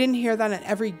 you didn't hear that on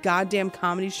every goddamn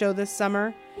comedy show this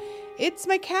summer? It's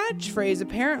my catchphrase,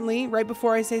 apparently, right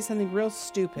before I say something real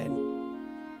stupid.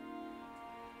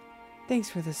 Thanks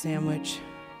for the sandwich.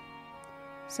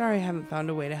 Sorry I haven't found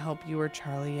a way to help you or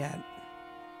Charlie yet.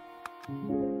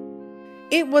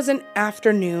 It was an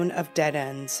afternoon of dead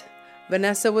ends.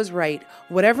 Vanessa was right.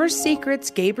 Whatever secrets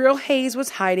Gabriel Hayes was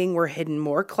hiding were hidden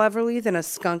more cleverly than a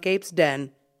skunk ape's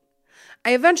den.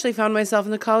 I eventually found myself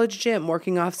in the college gym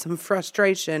working off some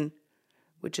frustration,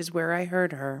 which is where I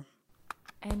heard her.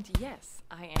 And yes,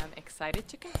 I am excited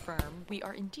to confirm we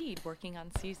are indeed working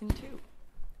on season 2.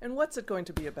 And what's it going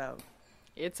to be about?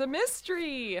 It's a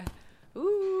mystery!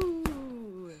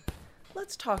 Ooh!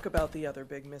 Let's talk about the other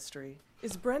big mystery.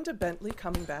 Is Brenda Bentley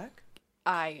coming back?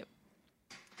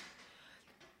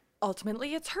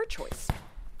 Ultimately, it's her choice,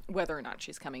 whether or not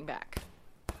she's coming back.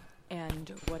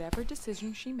 And whatever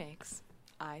decision she makes,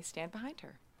 I stand behind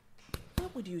her.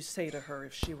 What would you say to her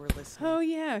if she were listening? Oh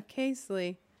yeah,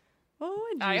 Casely. What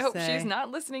would you say? I hope she's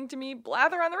not listening to me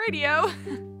blather on the radio.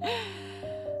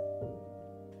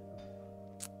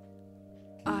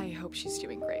 I hope she's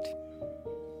doing great.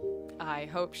 I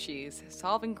hope she's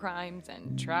solving crimes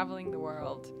and traveling the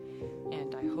world.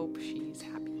 And I hope she's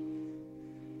happy.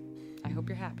 I hope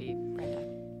you're happy, Brenda.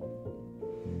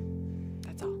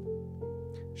 That's all.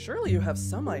 Surely you have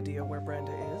some idea where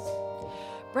Brenda is.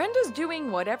 Brenda's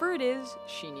doing whatever it is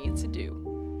she needs to do.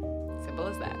 Simple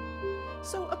as that.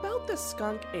 So about this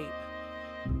skunk ape.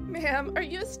 Ma'am, are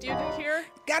you a student here?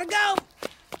 Gotta go!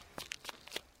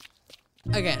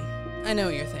 Again, I know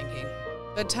what you're thinking,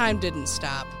 but time didn't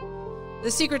stop. The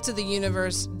secrets of the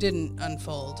universe didn't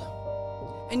unfold.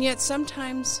 And yet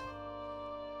sometimes,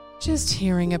 just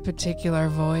hearing a particular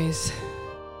voice.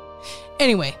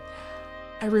 Anyway,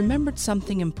 I remembered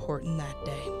something important that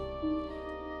day.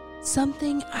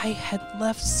 Something I had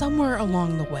left somewhere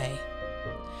along the way.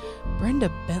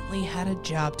 Brenda Bentley had a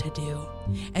job to do.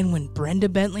 And when Brenda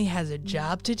Bentley has a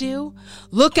job to do,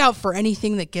 look out for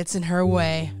anything that gets in her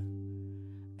way.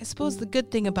 I suppose the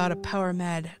good thing about a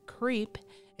power-mad creep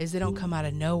is they don't come out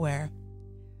of nowhere.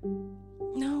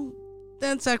 No,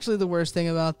 that's actually the worst thing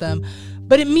about them.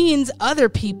 But it means other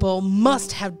people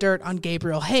must have dirt on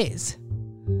Gabriel Hayes.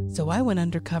 So I went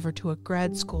undercover to a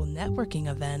grad school networking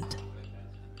event.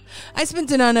 I spent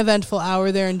an uneventful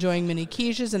hour there enjoying mini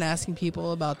quiches and asking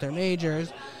people about their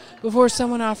majors before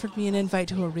someone offered me an invite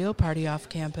to a real party off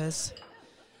campus.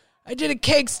 I did a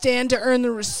keg stand to earn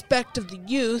the respect of the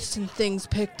youth, and things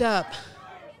picked up.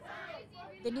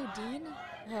 The new dean?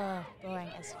 Oh, boring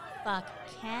as fuck.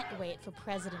 Can't wait for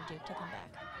President Duke to come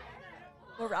back.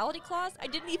 Morality clause? I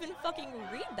didn't even fucking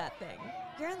read that thing.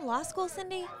 You're in law school,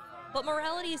 Cindy? But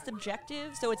morality is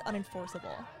subjective, so it's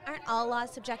unenforceable. Aren't all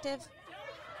laws subjective?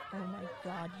 Oh my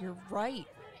god, you're right.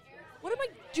 What am I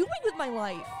doing with my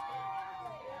life?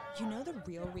 You know the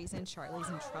real reason Charlie's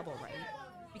in trouble, right?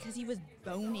 Because he was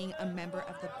boning a member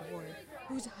of the board,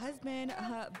 whose husband,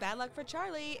 bad luck for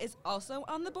Charlie, is also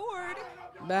on the board.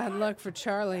 Bad luck for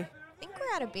Charlie. I think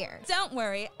we're out of beer. Don't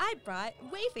worry, I brought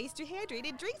Wayface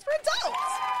dehydrated drinks for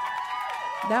adults.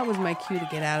 That was my cue to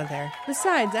get out of there.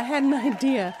 Besides, I had an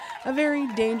idea, a very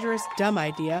dangerous, dumb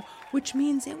idea, which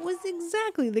means it was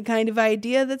exactly the kind of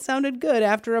idea that sounded good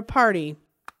after a party.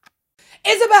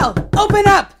 Isabel, open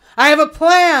up! I have a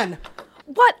plan!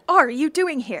 What are you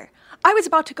doing here? I was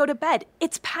about to go to bed.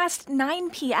 It's past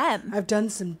 9 p.m. I've done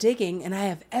some digging, and I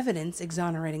have evidence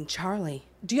exonerating Charlie.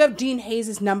 Do you have Dean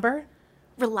Hayes' number?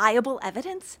 Reliable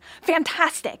evidence?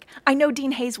 Fantastic. I know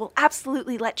Dean Hayes will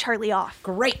absolutely let Charlie off.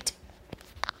 Great.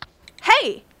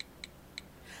 Hey!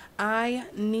 I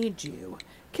need you.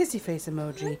 Kissy face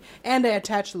emoji. And I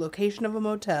attached the location of a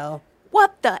motel.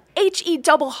 What the HE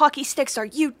double hockey sticks are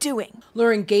you doing?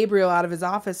 Luring Gabriel out of his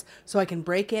office so I can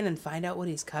break in and find out what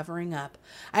he's covering up.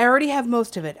 I already have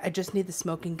most of it. I just need the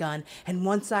smoking gun. And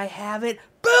once I have it,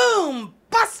 boom!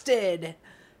 Busted!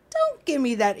 Don't give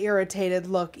me that irritated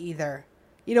look either.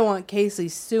 You don't want Casey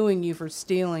suing you for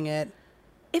stealing it.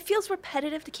 It feels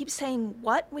repetitive to keep saying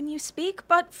what when you speak,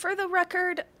 but for the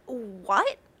record,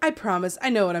 what? I promise, I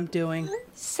know what I'm doing.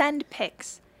 Send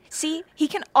pics. See, he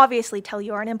can obviously tell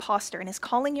you're an imposter and is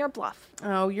calling your bluff.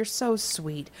 Oh, you're so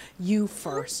sweet. You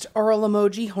first. Oral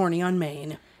emoji, horny on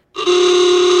main.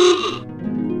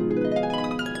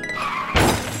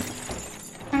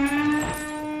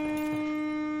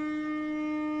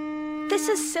 This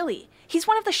is silly. He's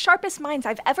one of the sharpest minds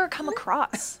I've ever come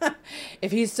across.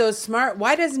 If he's so smart,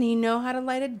 why doesn't he know how to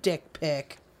light a dick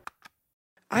pic?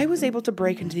 I was able to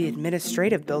break into the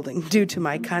administrative building due to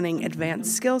my cunning,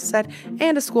 advanced skill set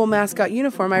and a school mascot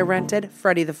uniform I rented,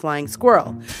 Freddy the Flying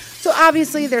Squirrel. So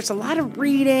obviously there's a lot of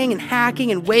reading and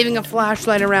hacking and waving a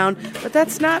flashlight around, but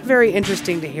that's not very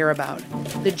interesting to hear about.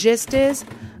 The gist is,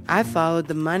 I followed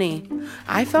the money.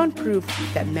 I found proof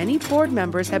that many board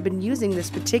members have been using this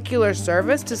particular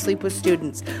service to sleep with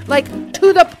students, like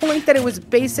to the point that it was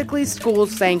basically school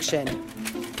sanctioned.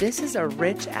 This is a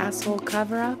rich asshole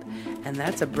cover-up, and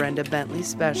that's a Brenda Bentley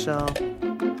special.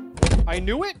 I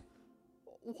knew it?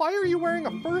 Why are you wearing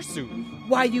a fursuit?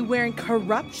 Why you wearing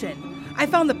corruption? I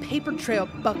found the paper trail,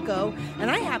 bucko, and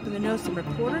I happen to know some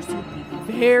reporters who'd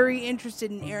be very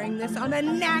interested in airing this on a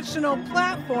national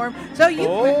platform, so you...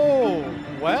 Oh,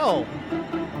 well,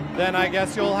 then I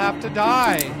guess you'll have to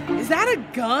die. Is that a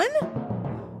gun?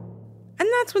 And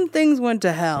that's when things went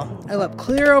to hell. I leapt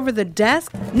clear over the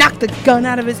desk, knocked the gun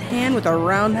out of his hand with a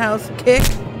roundhouse kick.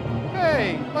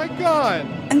 Hey, my gun!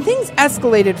 And things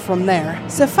escalated from there.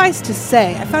 Suffice to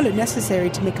say, I found it necessary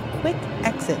to make a quick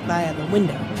exit via the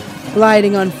window,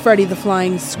 gliding on Freddy the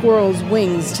Flying Squirrel's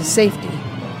wings to safety.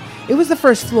 It was the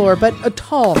first floor, but a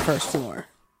tall first floor.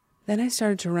 Then I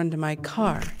started to run to my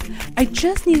car. I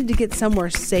just needed to get somewhere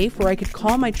safe where I could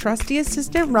call my trusty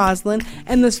assistant Rosalind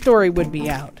and the story would be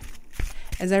out.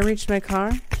 As I reached my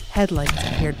car, headlights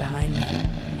appeared behind me.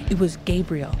 It was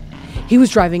Gabriel. He was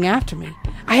driving after me.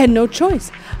 I had no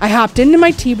choice. I hopped into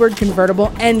my T-Bird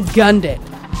convertible and gunned it.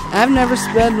 I've never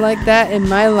sped like that in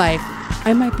my life.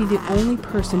 I might be the only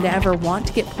person to ever want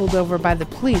to get pulled over by the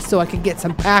police so I could get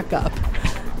some backup.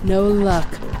 No luck.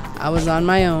 I was on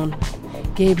my own.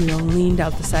 Gabriel leaned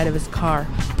out the side of his car,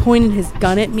 pointed his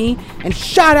gun at me, and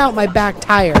shot out my back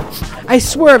tire. I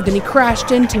swerved and he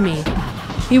crashed into me.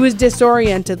 He was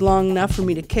disoriented long enough for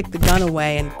me to kick the gun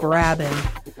away and grab him.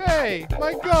 Hey,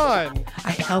 my gun!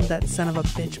 I held that son of a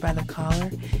bitch by the collar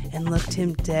and looked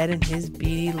him dead in his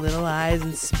beady little eyes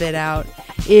and spit out,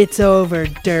 "It's over,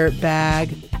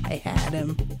 dirtbag." I had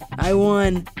him. I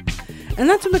won. And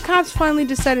that's when the cops finally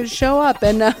decided to show up,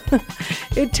 and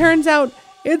it turns out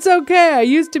it's okay. I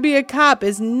used to be a cop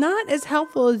is not as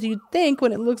helpful as you'd think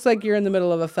when it looks like you're in the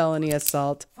middle of a felony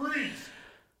assault. Freeze!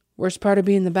 Worst part of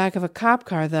being in the back of a cop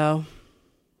car, though.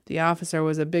 The officer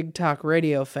was a Big Talk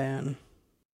Radio fan.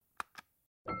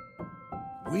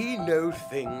 We know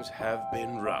things have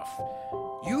been rough.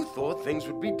 You thought things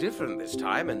would be different this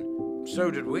time, and so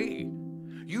did we.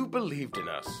 You believed in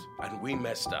us, and we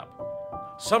messed up.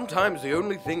 Sometimes the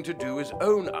only thing to do is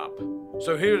own up.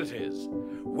 So here it is.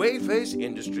 Wayface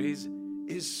Industries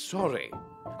is sorry.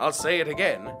 I'll say it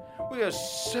again. We are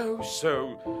so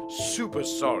super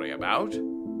sorry about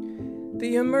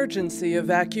the emergency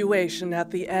evacuation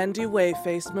at the Andy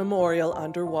Wayface Memorial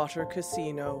Underwater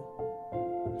Casino.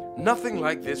 Nothing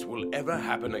like this will ever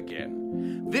happen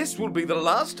again. This will be the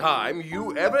last time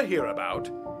you ever hear about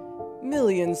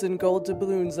millions in gold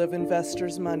doubloons of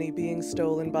investors' money being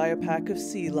stolen by a pack of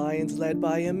sea lions led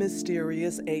by a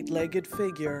mysterious 8-legged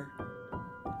figure.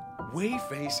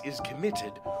 Wayface is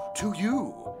committed to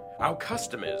you, our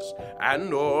customers,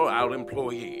 and or our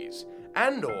employees,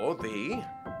 and or the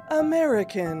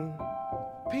American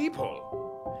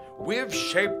people. We've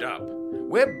shaped up.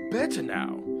 We're better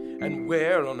now. And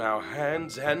we're on our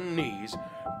hands and knees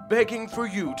begging for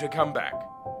you to come back.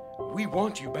 We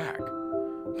want you back.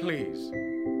 Please,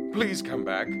 please come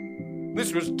back.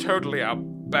 This was totally our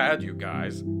bad, you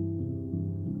guys.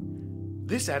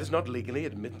 This ad is not legally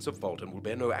admittance of fault and will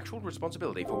bear no actual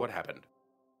responsibility for what happened.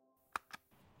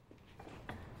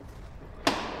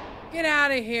 Get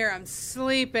out of here, I'm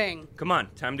sleeping. Come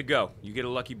on, time to go. You get a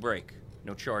lucky break.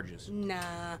 No charges.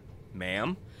 Nah.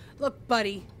 Ma'am? Look,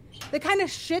 buddy, the kind of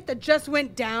shit that just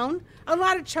went down, a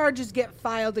lot of charges get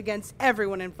filed against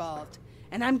everyone involved.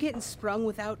 And I'm getting sprung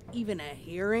without even a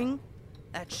hearing?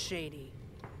 That's shady.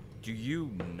 Do you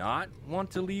not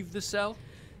want to leave the cell?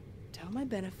 Tell my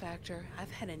benefactor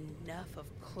I've had enough of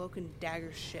cloak and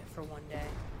dagger shit for one day.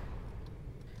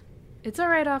 It's all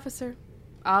right, officer.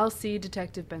 I'll see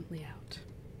Detective Bentley out.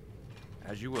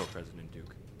 As you will, President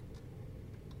Duke.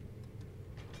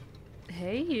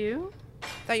 Hey, you.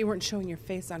 Thought you weren't showing your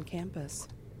face on campus.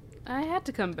 I had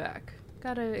to come back.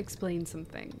 Gotta explain some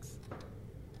things.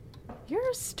 You're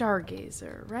a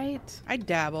stargazer, right? I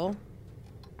dabble.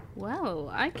 Well,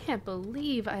 I can't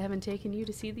believe I haven't taken you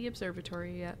to see the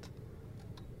observatory yet.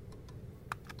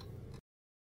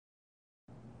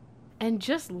 And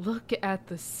just look at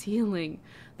the ceiling.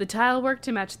 The tile work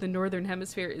to match the northern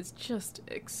hemisphere is just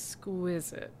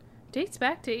exquisite. Dates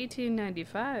back to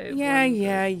 1895.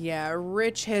 Yeah.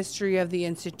 Rich history of the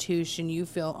institution you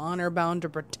feel honor-bound to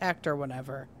protect or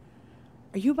whatever.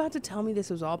 Are you about to tell me this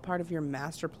was all part of your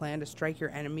master plan to strike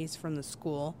your enemies from the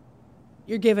school?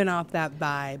 You're giving off that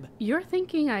vibe. Your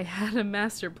thinking I had a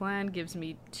master plan gives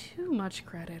me too much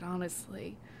credit,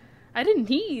 honestly. I didn't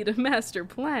need a master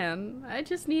plan. I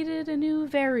just needed a new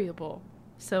variable.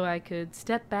 so I could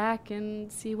step back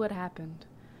and see what happened.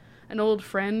 An old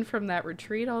friend from that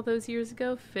retreat all those years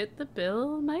ago fit the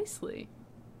bill nicely.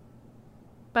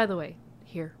 By the way,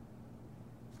 here.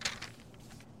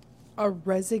 A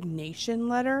resignation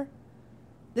letter?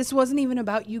 This wasn't even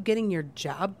about you getting your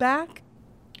job back?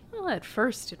 Well, at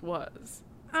first it was.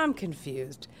 I'm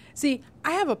confused. See,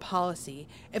 I have a policy.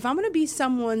 If I'm going to be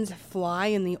someone's fly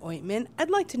in the ointment, I'd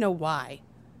like to know why.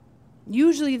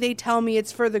 Usually they tell me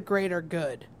it's for the greater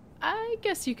good. I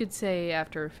guess you could say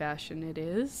after a fashion it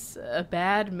is. A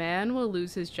bad man will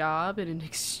lose his job in an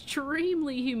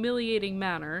extremely humiliating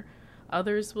manner.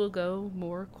 Others will go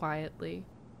more quietly.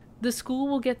 The school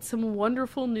will get some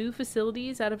wonderful new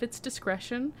facilities out of its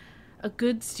discretion. A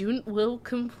good student will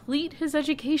complete his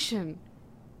education.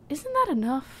 Isn't that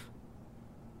enough?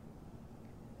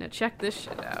 Now check this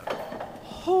shit out.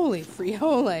 Holy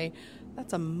friole.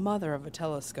 That's a mother of a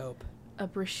telescope. A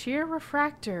Brashear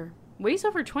refractor. Weighs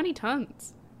over 20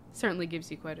 tons. Certainly gives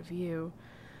you quite a view.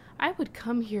 I would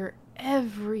come here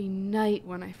every night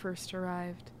when I first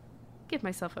arrived. Give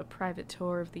myself a private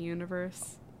tour of the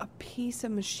universe. A piece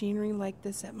of machinery like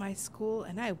this at my school,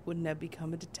 and I wouldn't have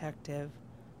become a detective.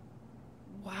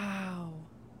 Wow.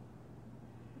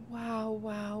 Wow,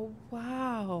 wow,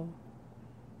 wow.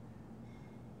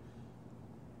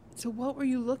 So what were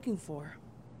you looking for?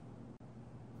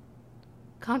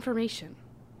 Confirmation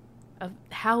of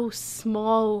how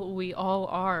small we all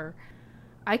are.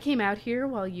 I came out here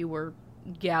while you were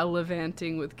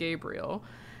gallivanting with Gabriel,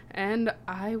 and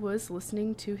I was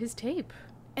listening to his tape.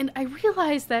 And I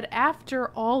realized that after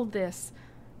all this,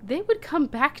 they would come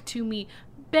back to me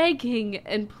begging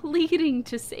and pleading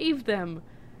to save them.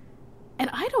 And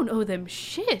I don't owe them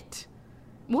shit.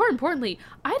 More importantly,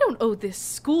 I don't owe this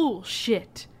school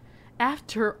shit.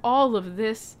 After all of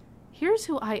this, here's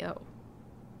who I owe.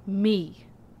 Me.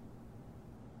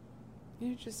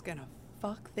 You're just gonna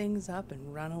fuck things up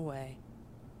and run away.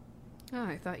 Oh,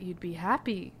 I thought you'd be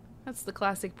happy. That's the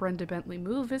classic Brenda Bentley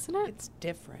move, isn't it? It's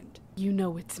different. You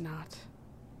know it's not.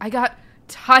 I got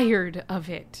tired of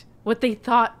it. What they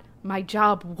thought my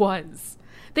job was.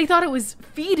 They thought it was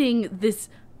feeding this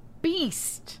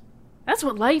beast. That's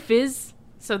what life is.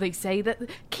 So they say that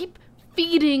keep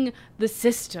feeding the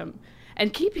system.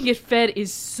 And keeping it fed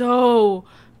is so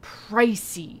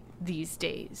pricey these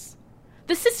days.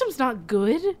 The system's not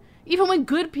good, even when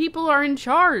good people are in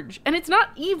charge. And it's not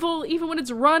evil even when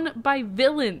it's run by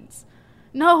villains.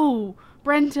 No,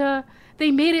 Brenda, they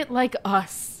made it like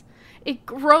us. It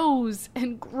grows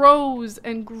and grows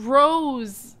and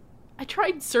grows. I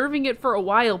tried serving it for a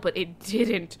while, but it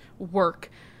didn't work.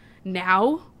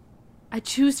 Now, I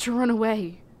choose to run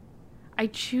away. I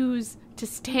choose to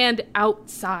stand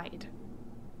outside.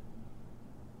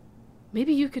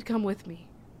 Maybe you could come with me.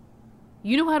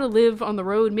 You know how to live on the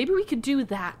road. Maybe we could do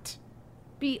that.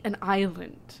 Be an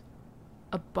island.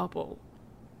 A bubble.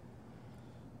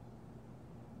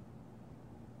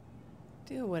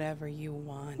 Do whatever you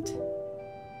want.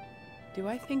 Do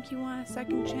I think you want a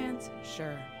second chance?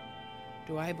 Sure.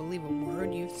 Do I believe a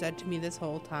word you've said to me this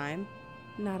whole time?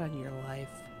 Not on your life.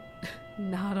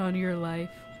 Not on your life.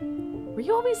 Were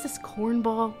you always this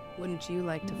cornball? Wouldn't you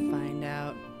like to find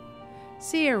out?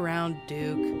 See you around,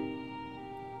 Duke.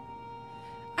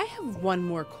 I have one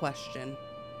more question.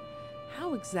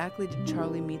 How exactly did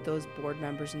Charlie meet those board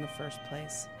members in the first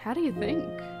place? How do you think?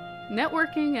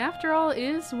 Networking, after all,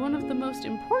 is one of the most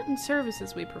important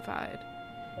services we provide.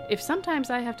 If sometimes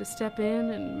I have to step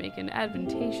in and make an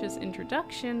advantageous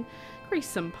introduction, grease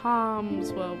some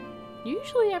palms, well,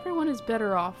 usually everyone is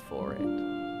better off for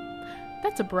it.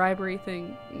 That's a bribery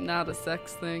thing, not a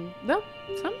sex thing. Though,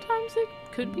 sometimes it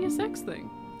could be a sex thing.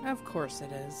 Of course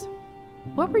it is.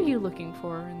 What were you looking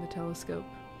for in the telescope?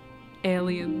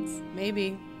 Aliens?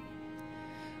 Maybe.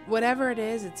 Whatever it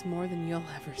is, it's more than you'll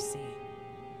ever see.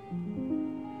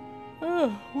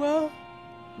 Oh, well,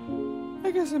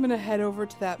 I guess I'm gonna head over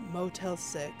to that Motel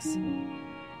 6.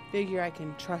 Figure I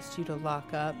can trust you to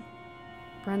lock up.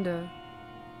 Brenda,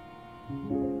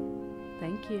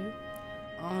 thank you.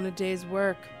 On a day's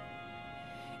work.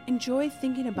 Enjoy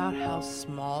thinking about how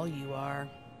small you are.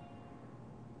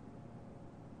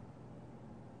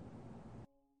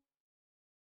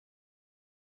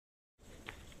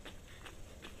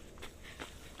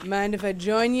 Mind if I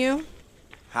join you?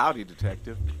 Howdy,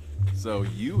 Detective. So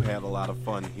you had a lot of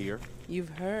fun here. You've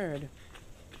heard.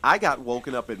 I got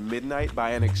woken up at midnight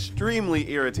by an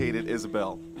extremely irritated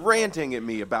Isabel, ranting at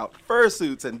me about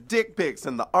fursuits and dick pics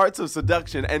and the arts of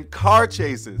seduction and car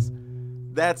chases.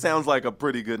 That sounds like a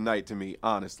pretty good night to me,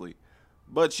 honestly.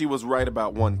 But she was right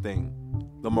about one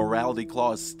thing. The morality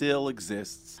clause still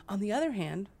exists. On the other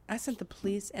hand, I sent the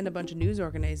police and a bunch of news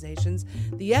organizations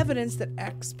the evidence that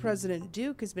ex-President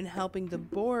Duke has been helping the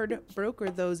board broker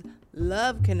those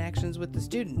love connections with the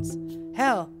students.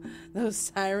 Hell, those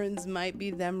sirens might be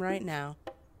them right now.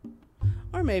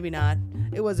 Or maybe not.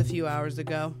 It was a few hours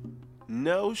ago.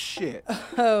 No shit.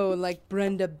 Oh, like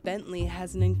Brenda Bentley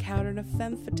hasn't encountered a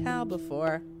femme fatale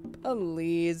before.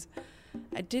 Please.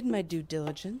 I did my due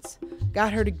diligence.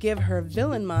 Got her to give her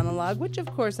villain monologue, which of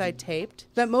course I taped.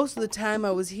 Spent most of the time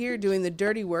I was here doing the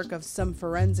dirty work of some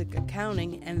forensic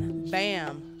accounting, and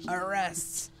bam,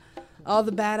 arrests. All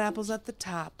the bad apples at the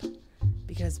top.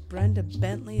 Because Brenda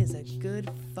Bentley is a good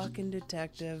fucking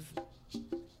detective.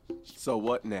 So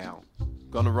what now?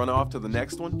 Gonna run off to the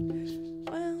next one?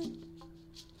 Well,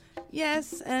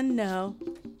 yes and no.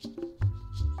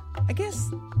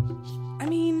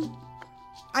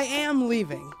 I am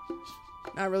leaving.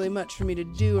 Not really much for me to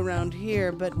do around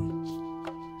here, but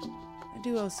I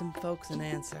do owe some folks an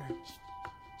answer.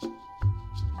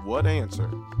 What answer?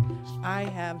 I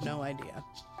have no idea.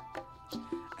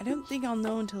 I don't think I'll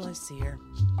know until I see her.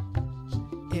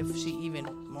 If she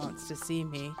even wants to see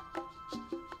me.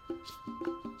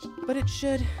 But I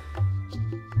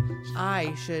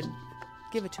should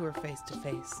give it to her face to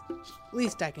face.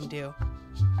 Least I can do.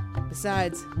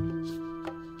 Besides,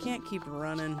 can't keep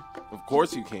running. Of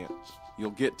course you can't.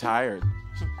 You'll get tired.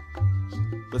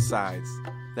 Besides,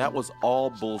 that was all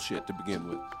bullshit to begin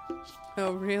with.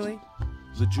 Oh, really?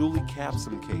 The Julie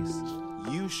Capsum case.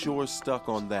 You sure stuck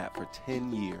on that for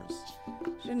 10 years.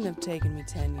 Shouldn't have taken me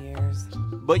 10 years.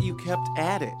 But you kept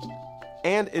at it.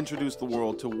 And introduced the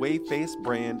world to Wayface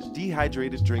brand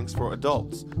dehydrated drinks for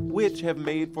adults, which have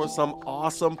made for some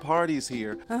awesome parties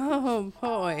here. Oh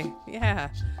boy, yeah.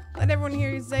 Let everyone hear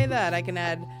you say that. I can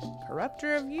add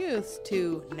corrupter of youth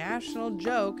to national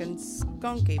joke and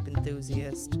skunk ape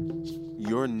enthusiast.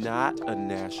 You're not a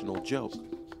national joke.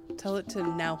 Tell it to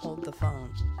now hold the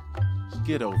phone.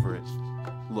 Get over it.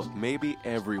 Look, maybe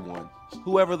everyone,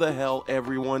 whoever the hell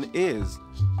everyone is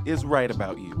right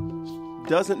about you.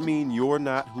 Doesn't mean you're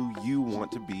not who you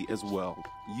want to be as well.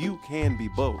 You can be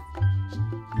both.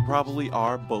 You probably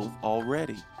are both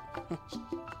already.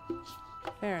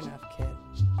 Fair enough, kid.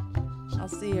 I'll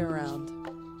see you around.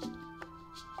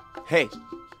 Hey,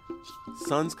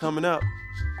 sun's coming up.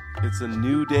 It's a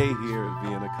new day here at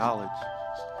Vienna College.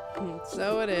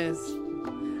 So it is.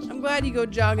 I'm glad you go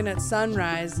jogging at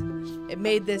sunrise. It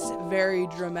made this very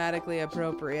dramatically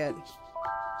appropriate.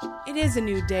 It is a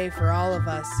new day for all of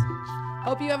us.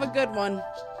 Hope you have a good one.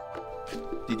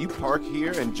 Did you park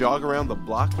here and jog around the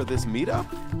block for this meetup?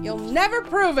 You'll never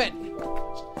prove it!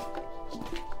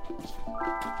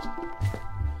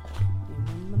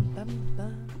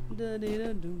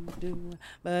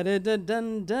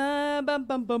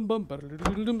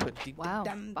 Wow,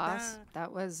 boss,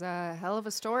 that was a hell of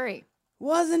a story.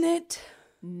 Wasn't it?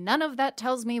 None of that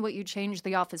tells me what you changed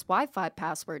the office Wi-Fi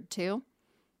password to.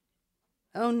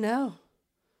 Oh no.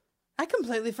 I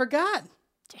completely forgot.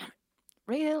 Damn it.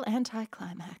 Real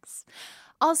anticlimax.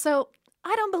 Also,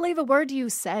 I don't believe a word you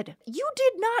said. You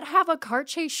did not have a car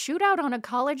chase shootout on a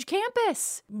college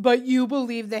campus. But you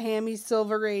believe the hammy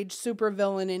Silver Age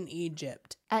supervillain in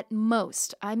Egypt. At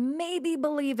most, I maybe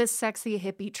believe a sexy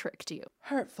hippie tricked you.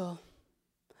 Hurtful.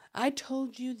 I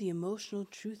told you the emotional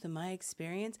truth of my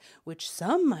experience, which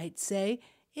some might say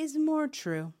is more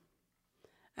true.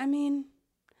 I mean,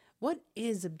 what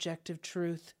is objective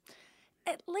truth?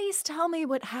 At least tell me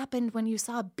what happened when you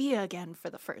saw Bia again for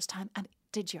the first time. I mean,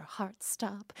 did your heart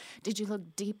stop? Did you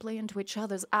look deeply into each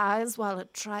other's eyes while a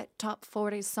top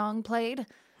 40 song played?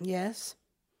 Yes,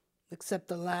 except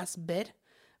the last bit.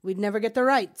 We'd never get the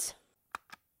rights.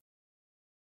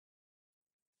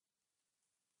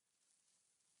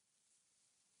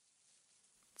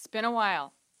 It's been a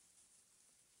while.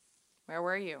 Where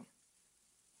were you?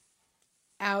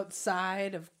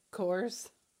 Outside, of course.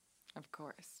 Of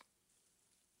course.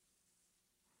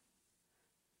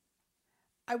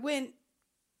 I went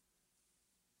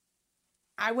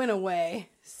away.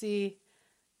 See,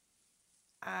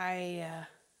 I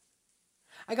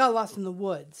got lost in the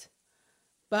woods,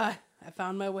 but I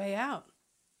found my way out.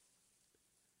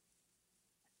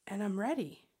 And I'm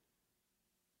ready.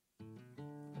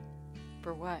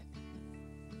 For what?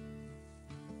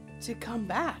 To come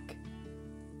back.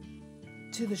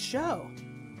 To the show.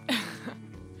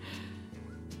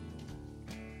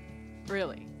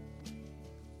 Really?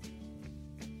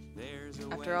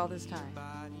 After all this time?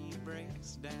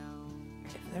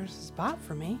 If there's a spot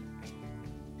for me.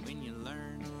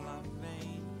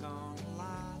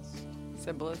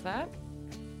 Simple as that?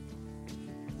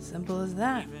 Simple as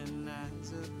that.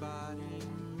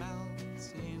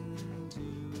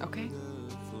 Okay.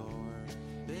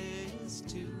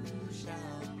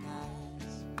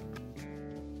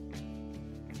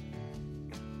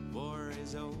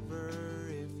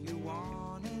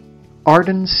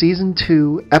 Arden Season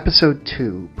 2, Episode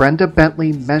 2, Brenda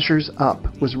Bentley Measures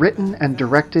Up, was written and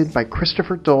directed by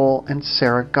Christopher Dole and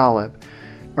Sarah Golub.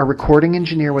 Our recording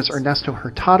engineer was Ernesto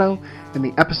Hurtado, and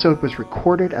the episode was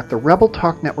recorded at the Rebel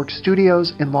Talk Network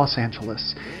studios in Los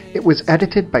Angeles. It was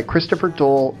edited by Christopher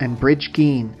Dole and Bridge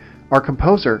Geen. Our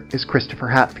composer is Christopher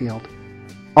Hatfield.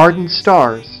 Arden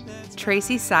stars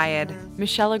Tracy Syed,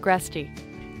 Michelle Agresti,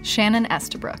 Shannon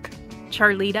Estabrook,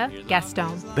 Charlita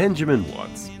Gaston, Benjamin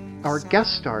Watts. Our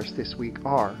guest stars this week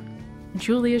are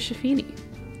Julia Shafini,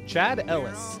 Chad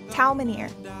Ellis, Tal Minear,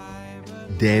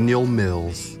 Daniel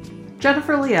Mills,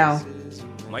 Jennifer Liao,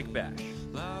 Mike Bash.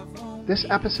 This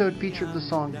episode featured the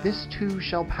song This Too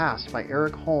Shall Pass by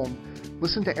Eric Holm.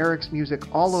 Listen to Eric's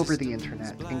music all over the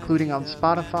internet, including on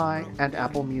Spotify and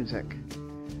Apple Music.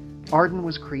 Arden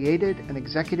was created and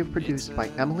executive produced by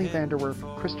Emily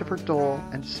Vanderwerf, Christopher Dole,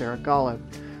 and Sarah Golub.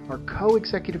 Our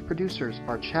co-executive producers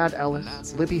are Chad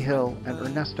Ellis, Libby Hill, and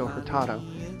Ernesto Hurtado.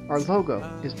 Our logo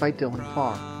is by Dylan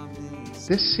Farr.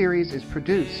 This series is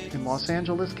produced in Los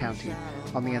Angeles County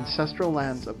on the ancestral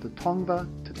lands of the Tongva,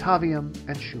 Tataviam,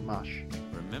 and Chumash.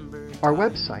 Our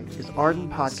website is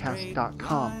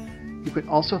ardenpodcast.com. You can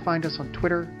also find us on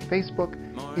Twitter, Facebook,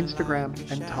 Instagram,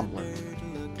 and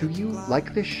Tumblr. Do you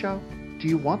like this show? Do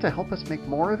you want to help us make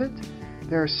more of it?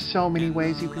 There are so many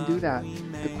ways you can do that.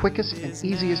 The quickest and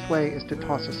easiest way is to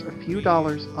toss us a few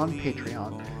dollars on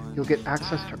Patreon. You'll get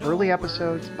access to early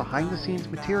episodes, behind-the-scenes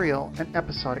material, and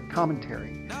episodic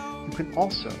commentary. You can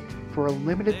also, for a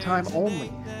limited time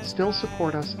only, still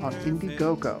support us on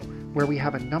Indiegogo, where we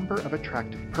have a number of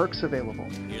attractive perks available.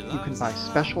 You can buy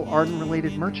special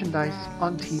Arden-related merchandise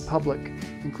on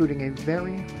TeePublic, including a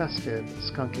very festive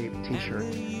Skunk Ape t-shirt.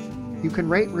 You can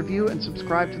rate, review, and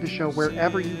subscribe to the show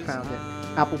wherever you found it: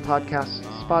 Apple Podcasts,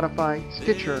 Spotify,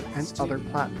 Stitcher, and other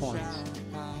platforms.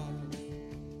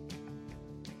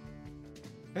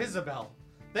 Isabel,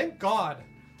 thank God.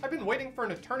 I've been waiting for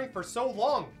an attorney for so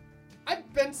long.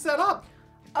 I've been set up.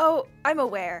 Oh, I'm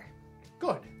aware.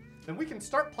 Good. Then we can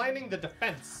start planning the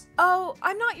defense. Oh,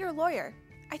 I'm not your lawyer.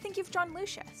 I think you've drawn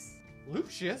Lucius.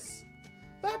 Lucius?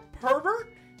 That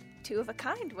pervert? Two of a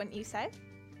kind, wouldn't you say?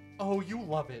 Oh, you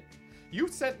love it. You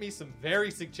sent me some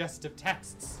very suggestive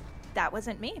texts. That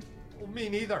wasn't me. Well, me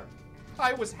neither.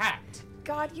 I was hacked.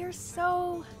 God, you're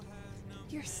such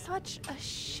a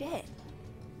shit.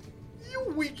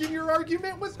 You weaken your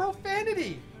argument with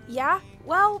profanity. Yeah?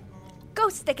 Well, go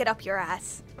stick it up your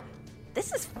ass.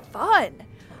 This is fun.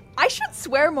 I should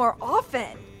swear more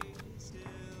often.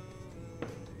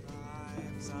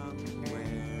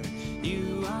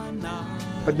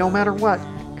 But no matter what,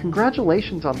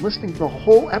 congratulations on listening to the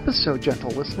whole episode,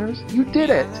 gentle listeners. You did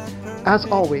it! As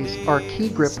always, our key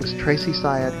grip was Tracy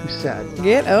Syed, who said,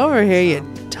 "Get over here, you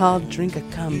tall drink of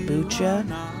kombucha."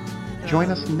 Join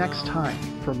us next time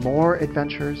for more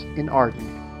adventures in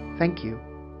Arden. Thank you,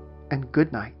 and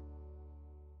good night.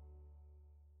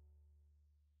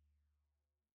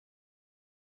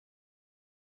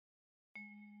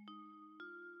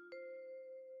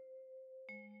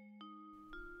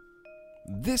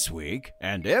 This week,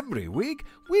 and every week,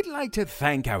 we'd like to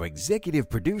thank our executive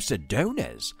producer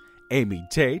donors, Amy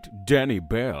Tate, Danny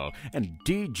Bell, and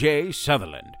DJ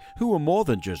Sutherland, who are more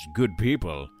than just good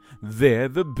people. They're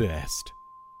the best.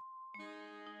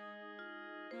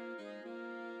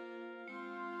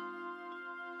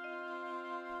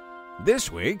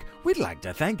 This week, we'd like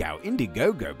to thank our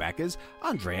Indiegogo backers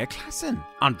Andrea Klassen,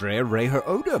 Andrea Reher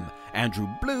Odom, Andrew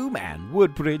Bloom, Ann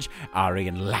Woodbridge,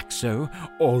 Arian Laxo,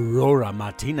 Aurora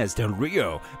Martinez Del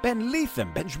Rio, Ben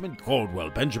Leatham, Benjamin Caldwell,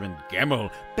 Benjamin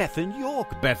Gemmell, Bethan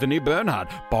York, Bethany Bernhard,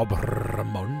 Bob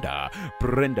Ramonda,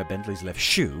 Brenda Bentley's Left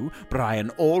Shoe,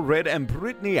 Brian Allred, and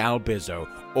Brittany Albizo,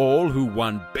 all who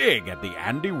won big at the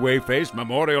Andy Wayface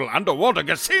Memorial Underwater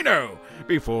Casino,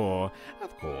 before,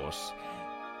 of course,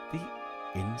 the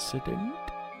incident.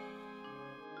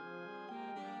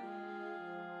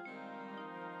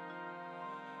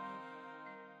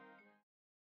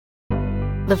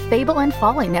 The Fable and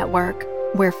Folly Network,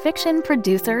 where fiction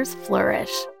producers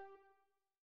flourish.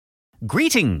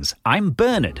 Greetings, I'm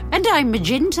Bernard. And I'm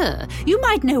Magenta. You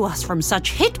might know us from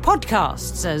such hit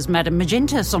podcasts as Madame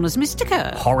Magenta, Sonus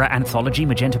Mystica. Horror anthology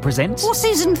Magenta Presents. Or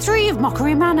Season 3 of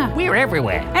Mockery Manor. We're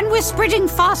everywhere. And we're spreading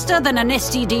faster than an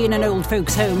STD in an old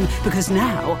folks' home, because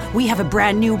now we have a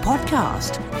brand new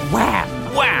podcast. Wham!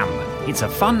 Wham! It's a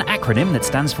fun acronym that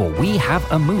stands for We Have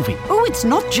a Movie. Oh, it's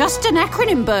not just an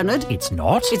acronym, Bernard. It's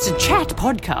not? It's a chat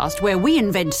podcast where we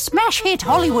invent smash hit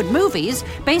Hollywood movies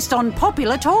based on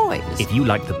popular toys. If you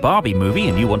like the Barbie movie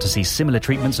and you want to see similar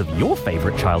treatments of your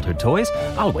favourite childhood toys,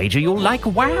 I'll wager you'll like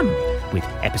Wham! With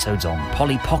episodes on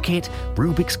Polly Pocket,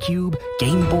 Rubik's Cube,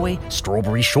 Game Boy,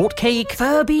 Strawberry Shortcake,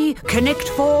 Furby, Connect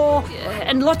 4,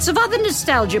 and lots of other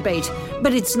nostalgia bait.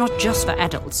 But it's not just for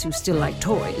adults who still like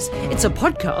toys. It's a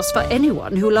podcast for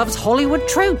anyone who loves Hollywood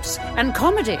tropes and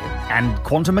comedy. And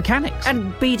quantum mechanics.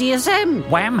 And BDSM.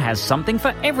 Wham has something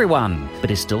for everyone, but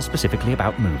is still specifically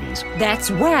about movies. That's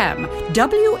Wham!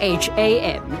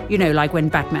 W-H-A-M. You know, like when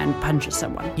Batman punches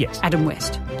someone. Yes. Adam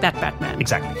West. That Batman.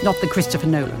 Exactly. Not the Christopher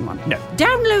Nolan one. No.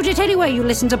 Download it anywhere you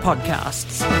listen to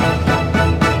podcasts.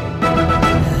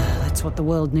 That's what the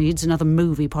world needs, another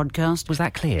movie podcast. Was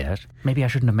that clear? Maybe I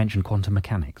shouldn't have mentioned quantum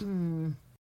mechanics.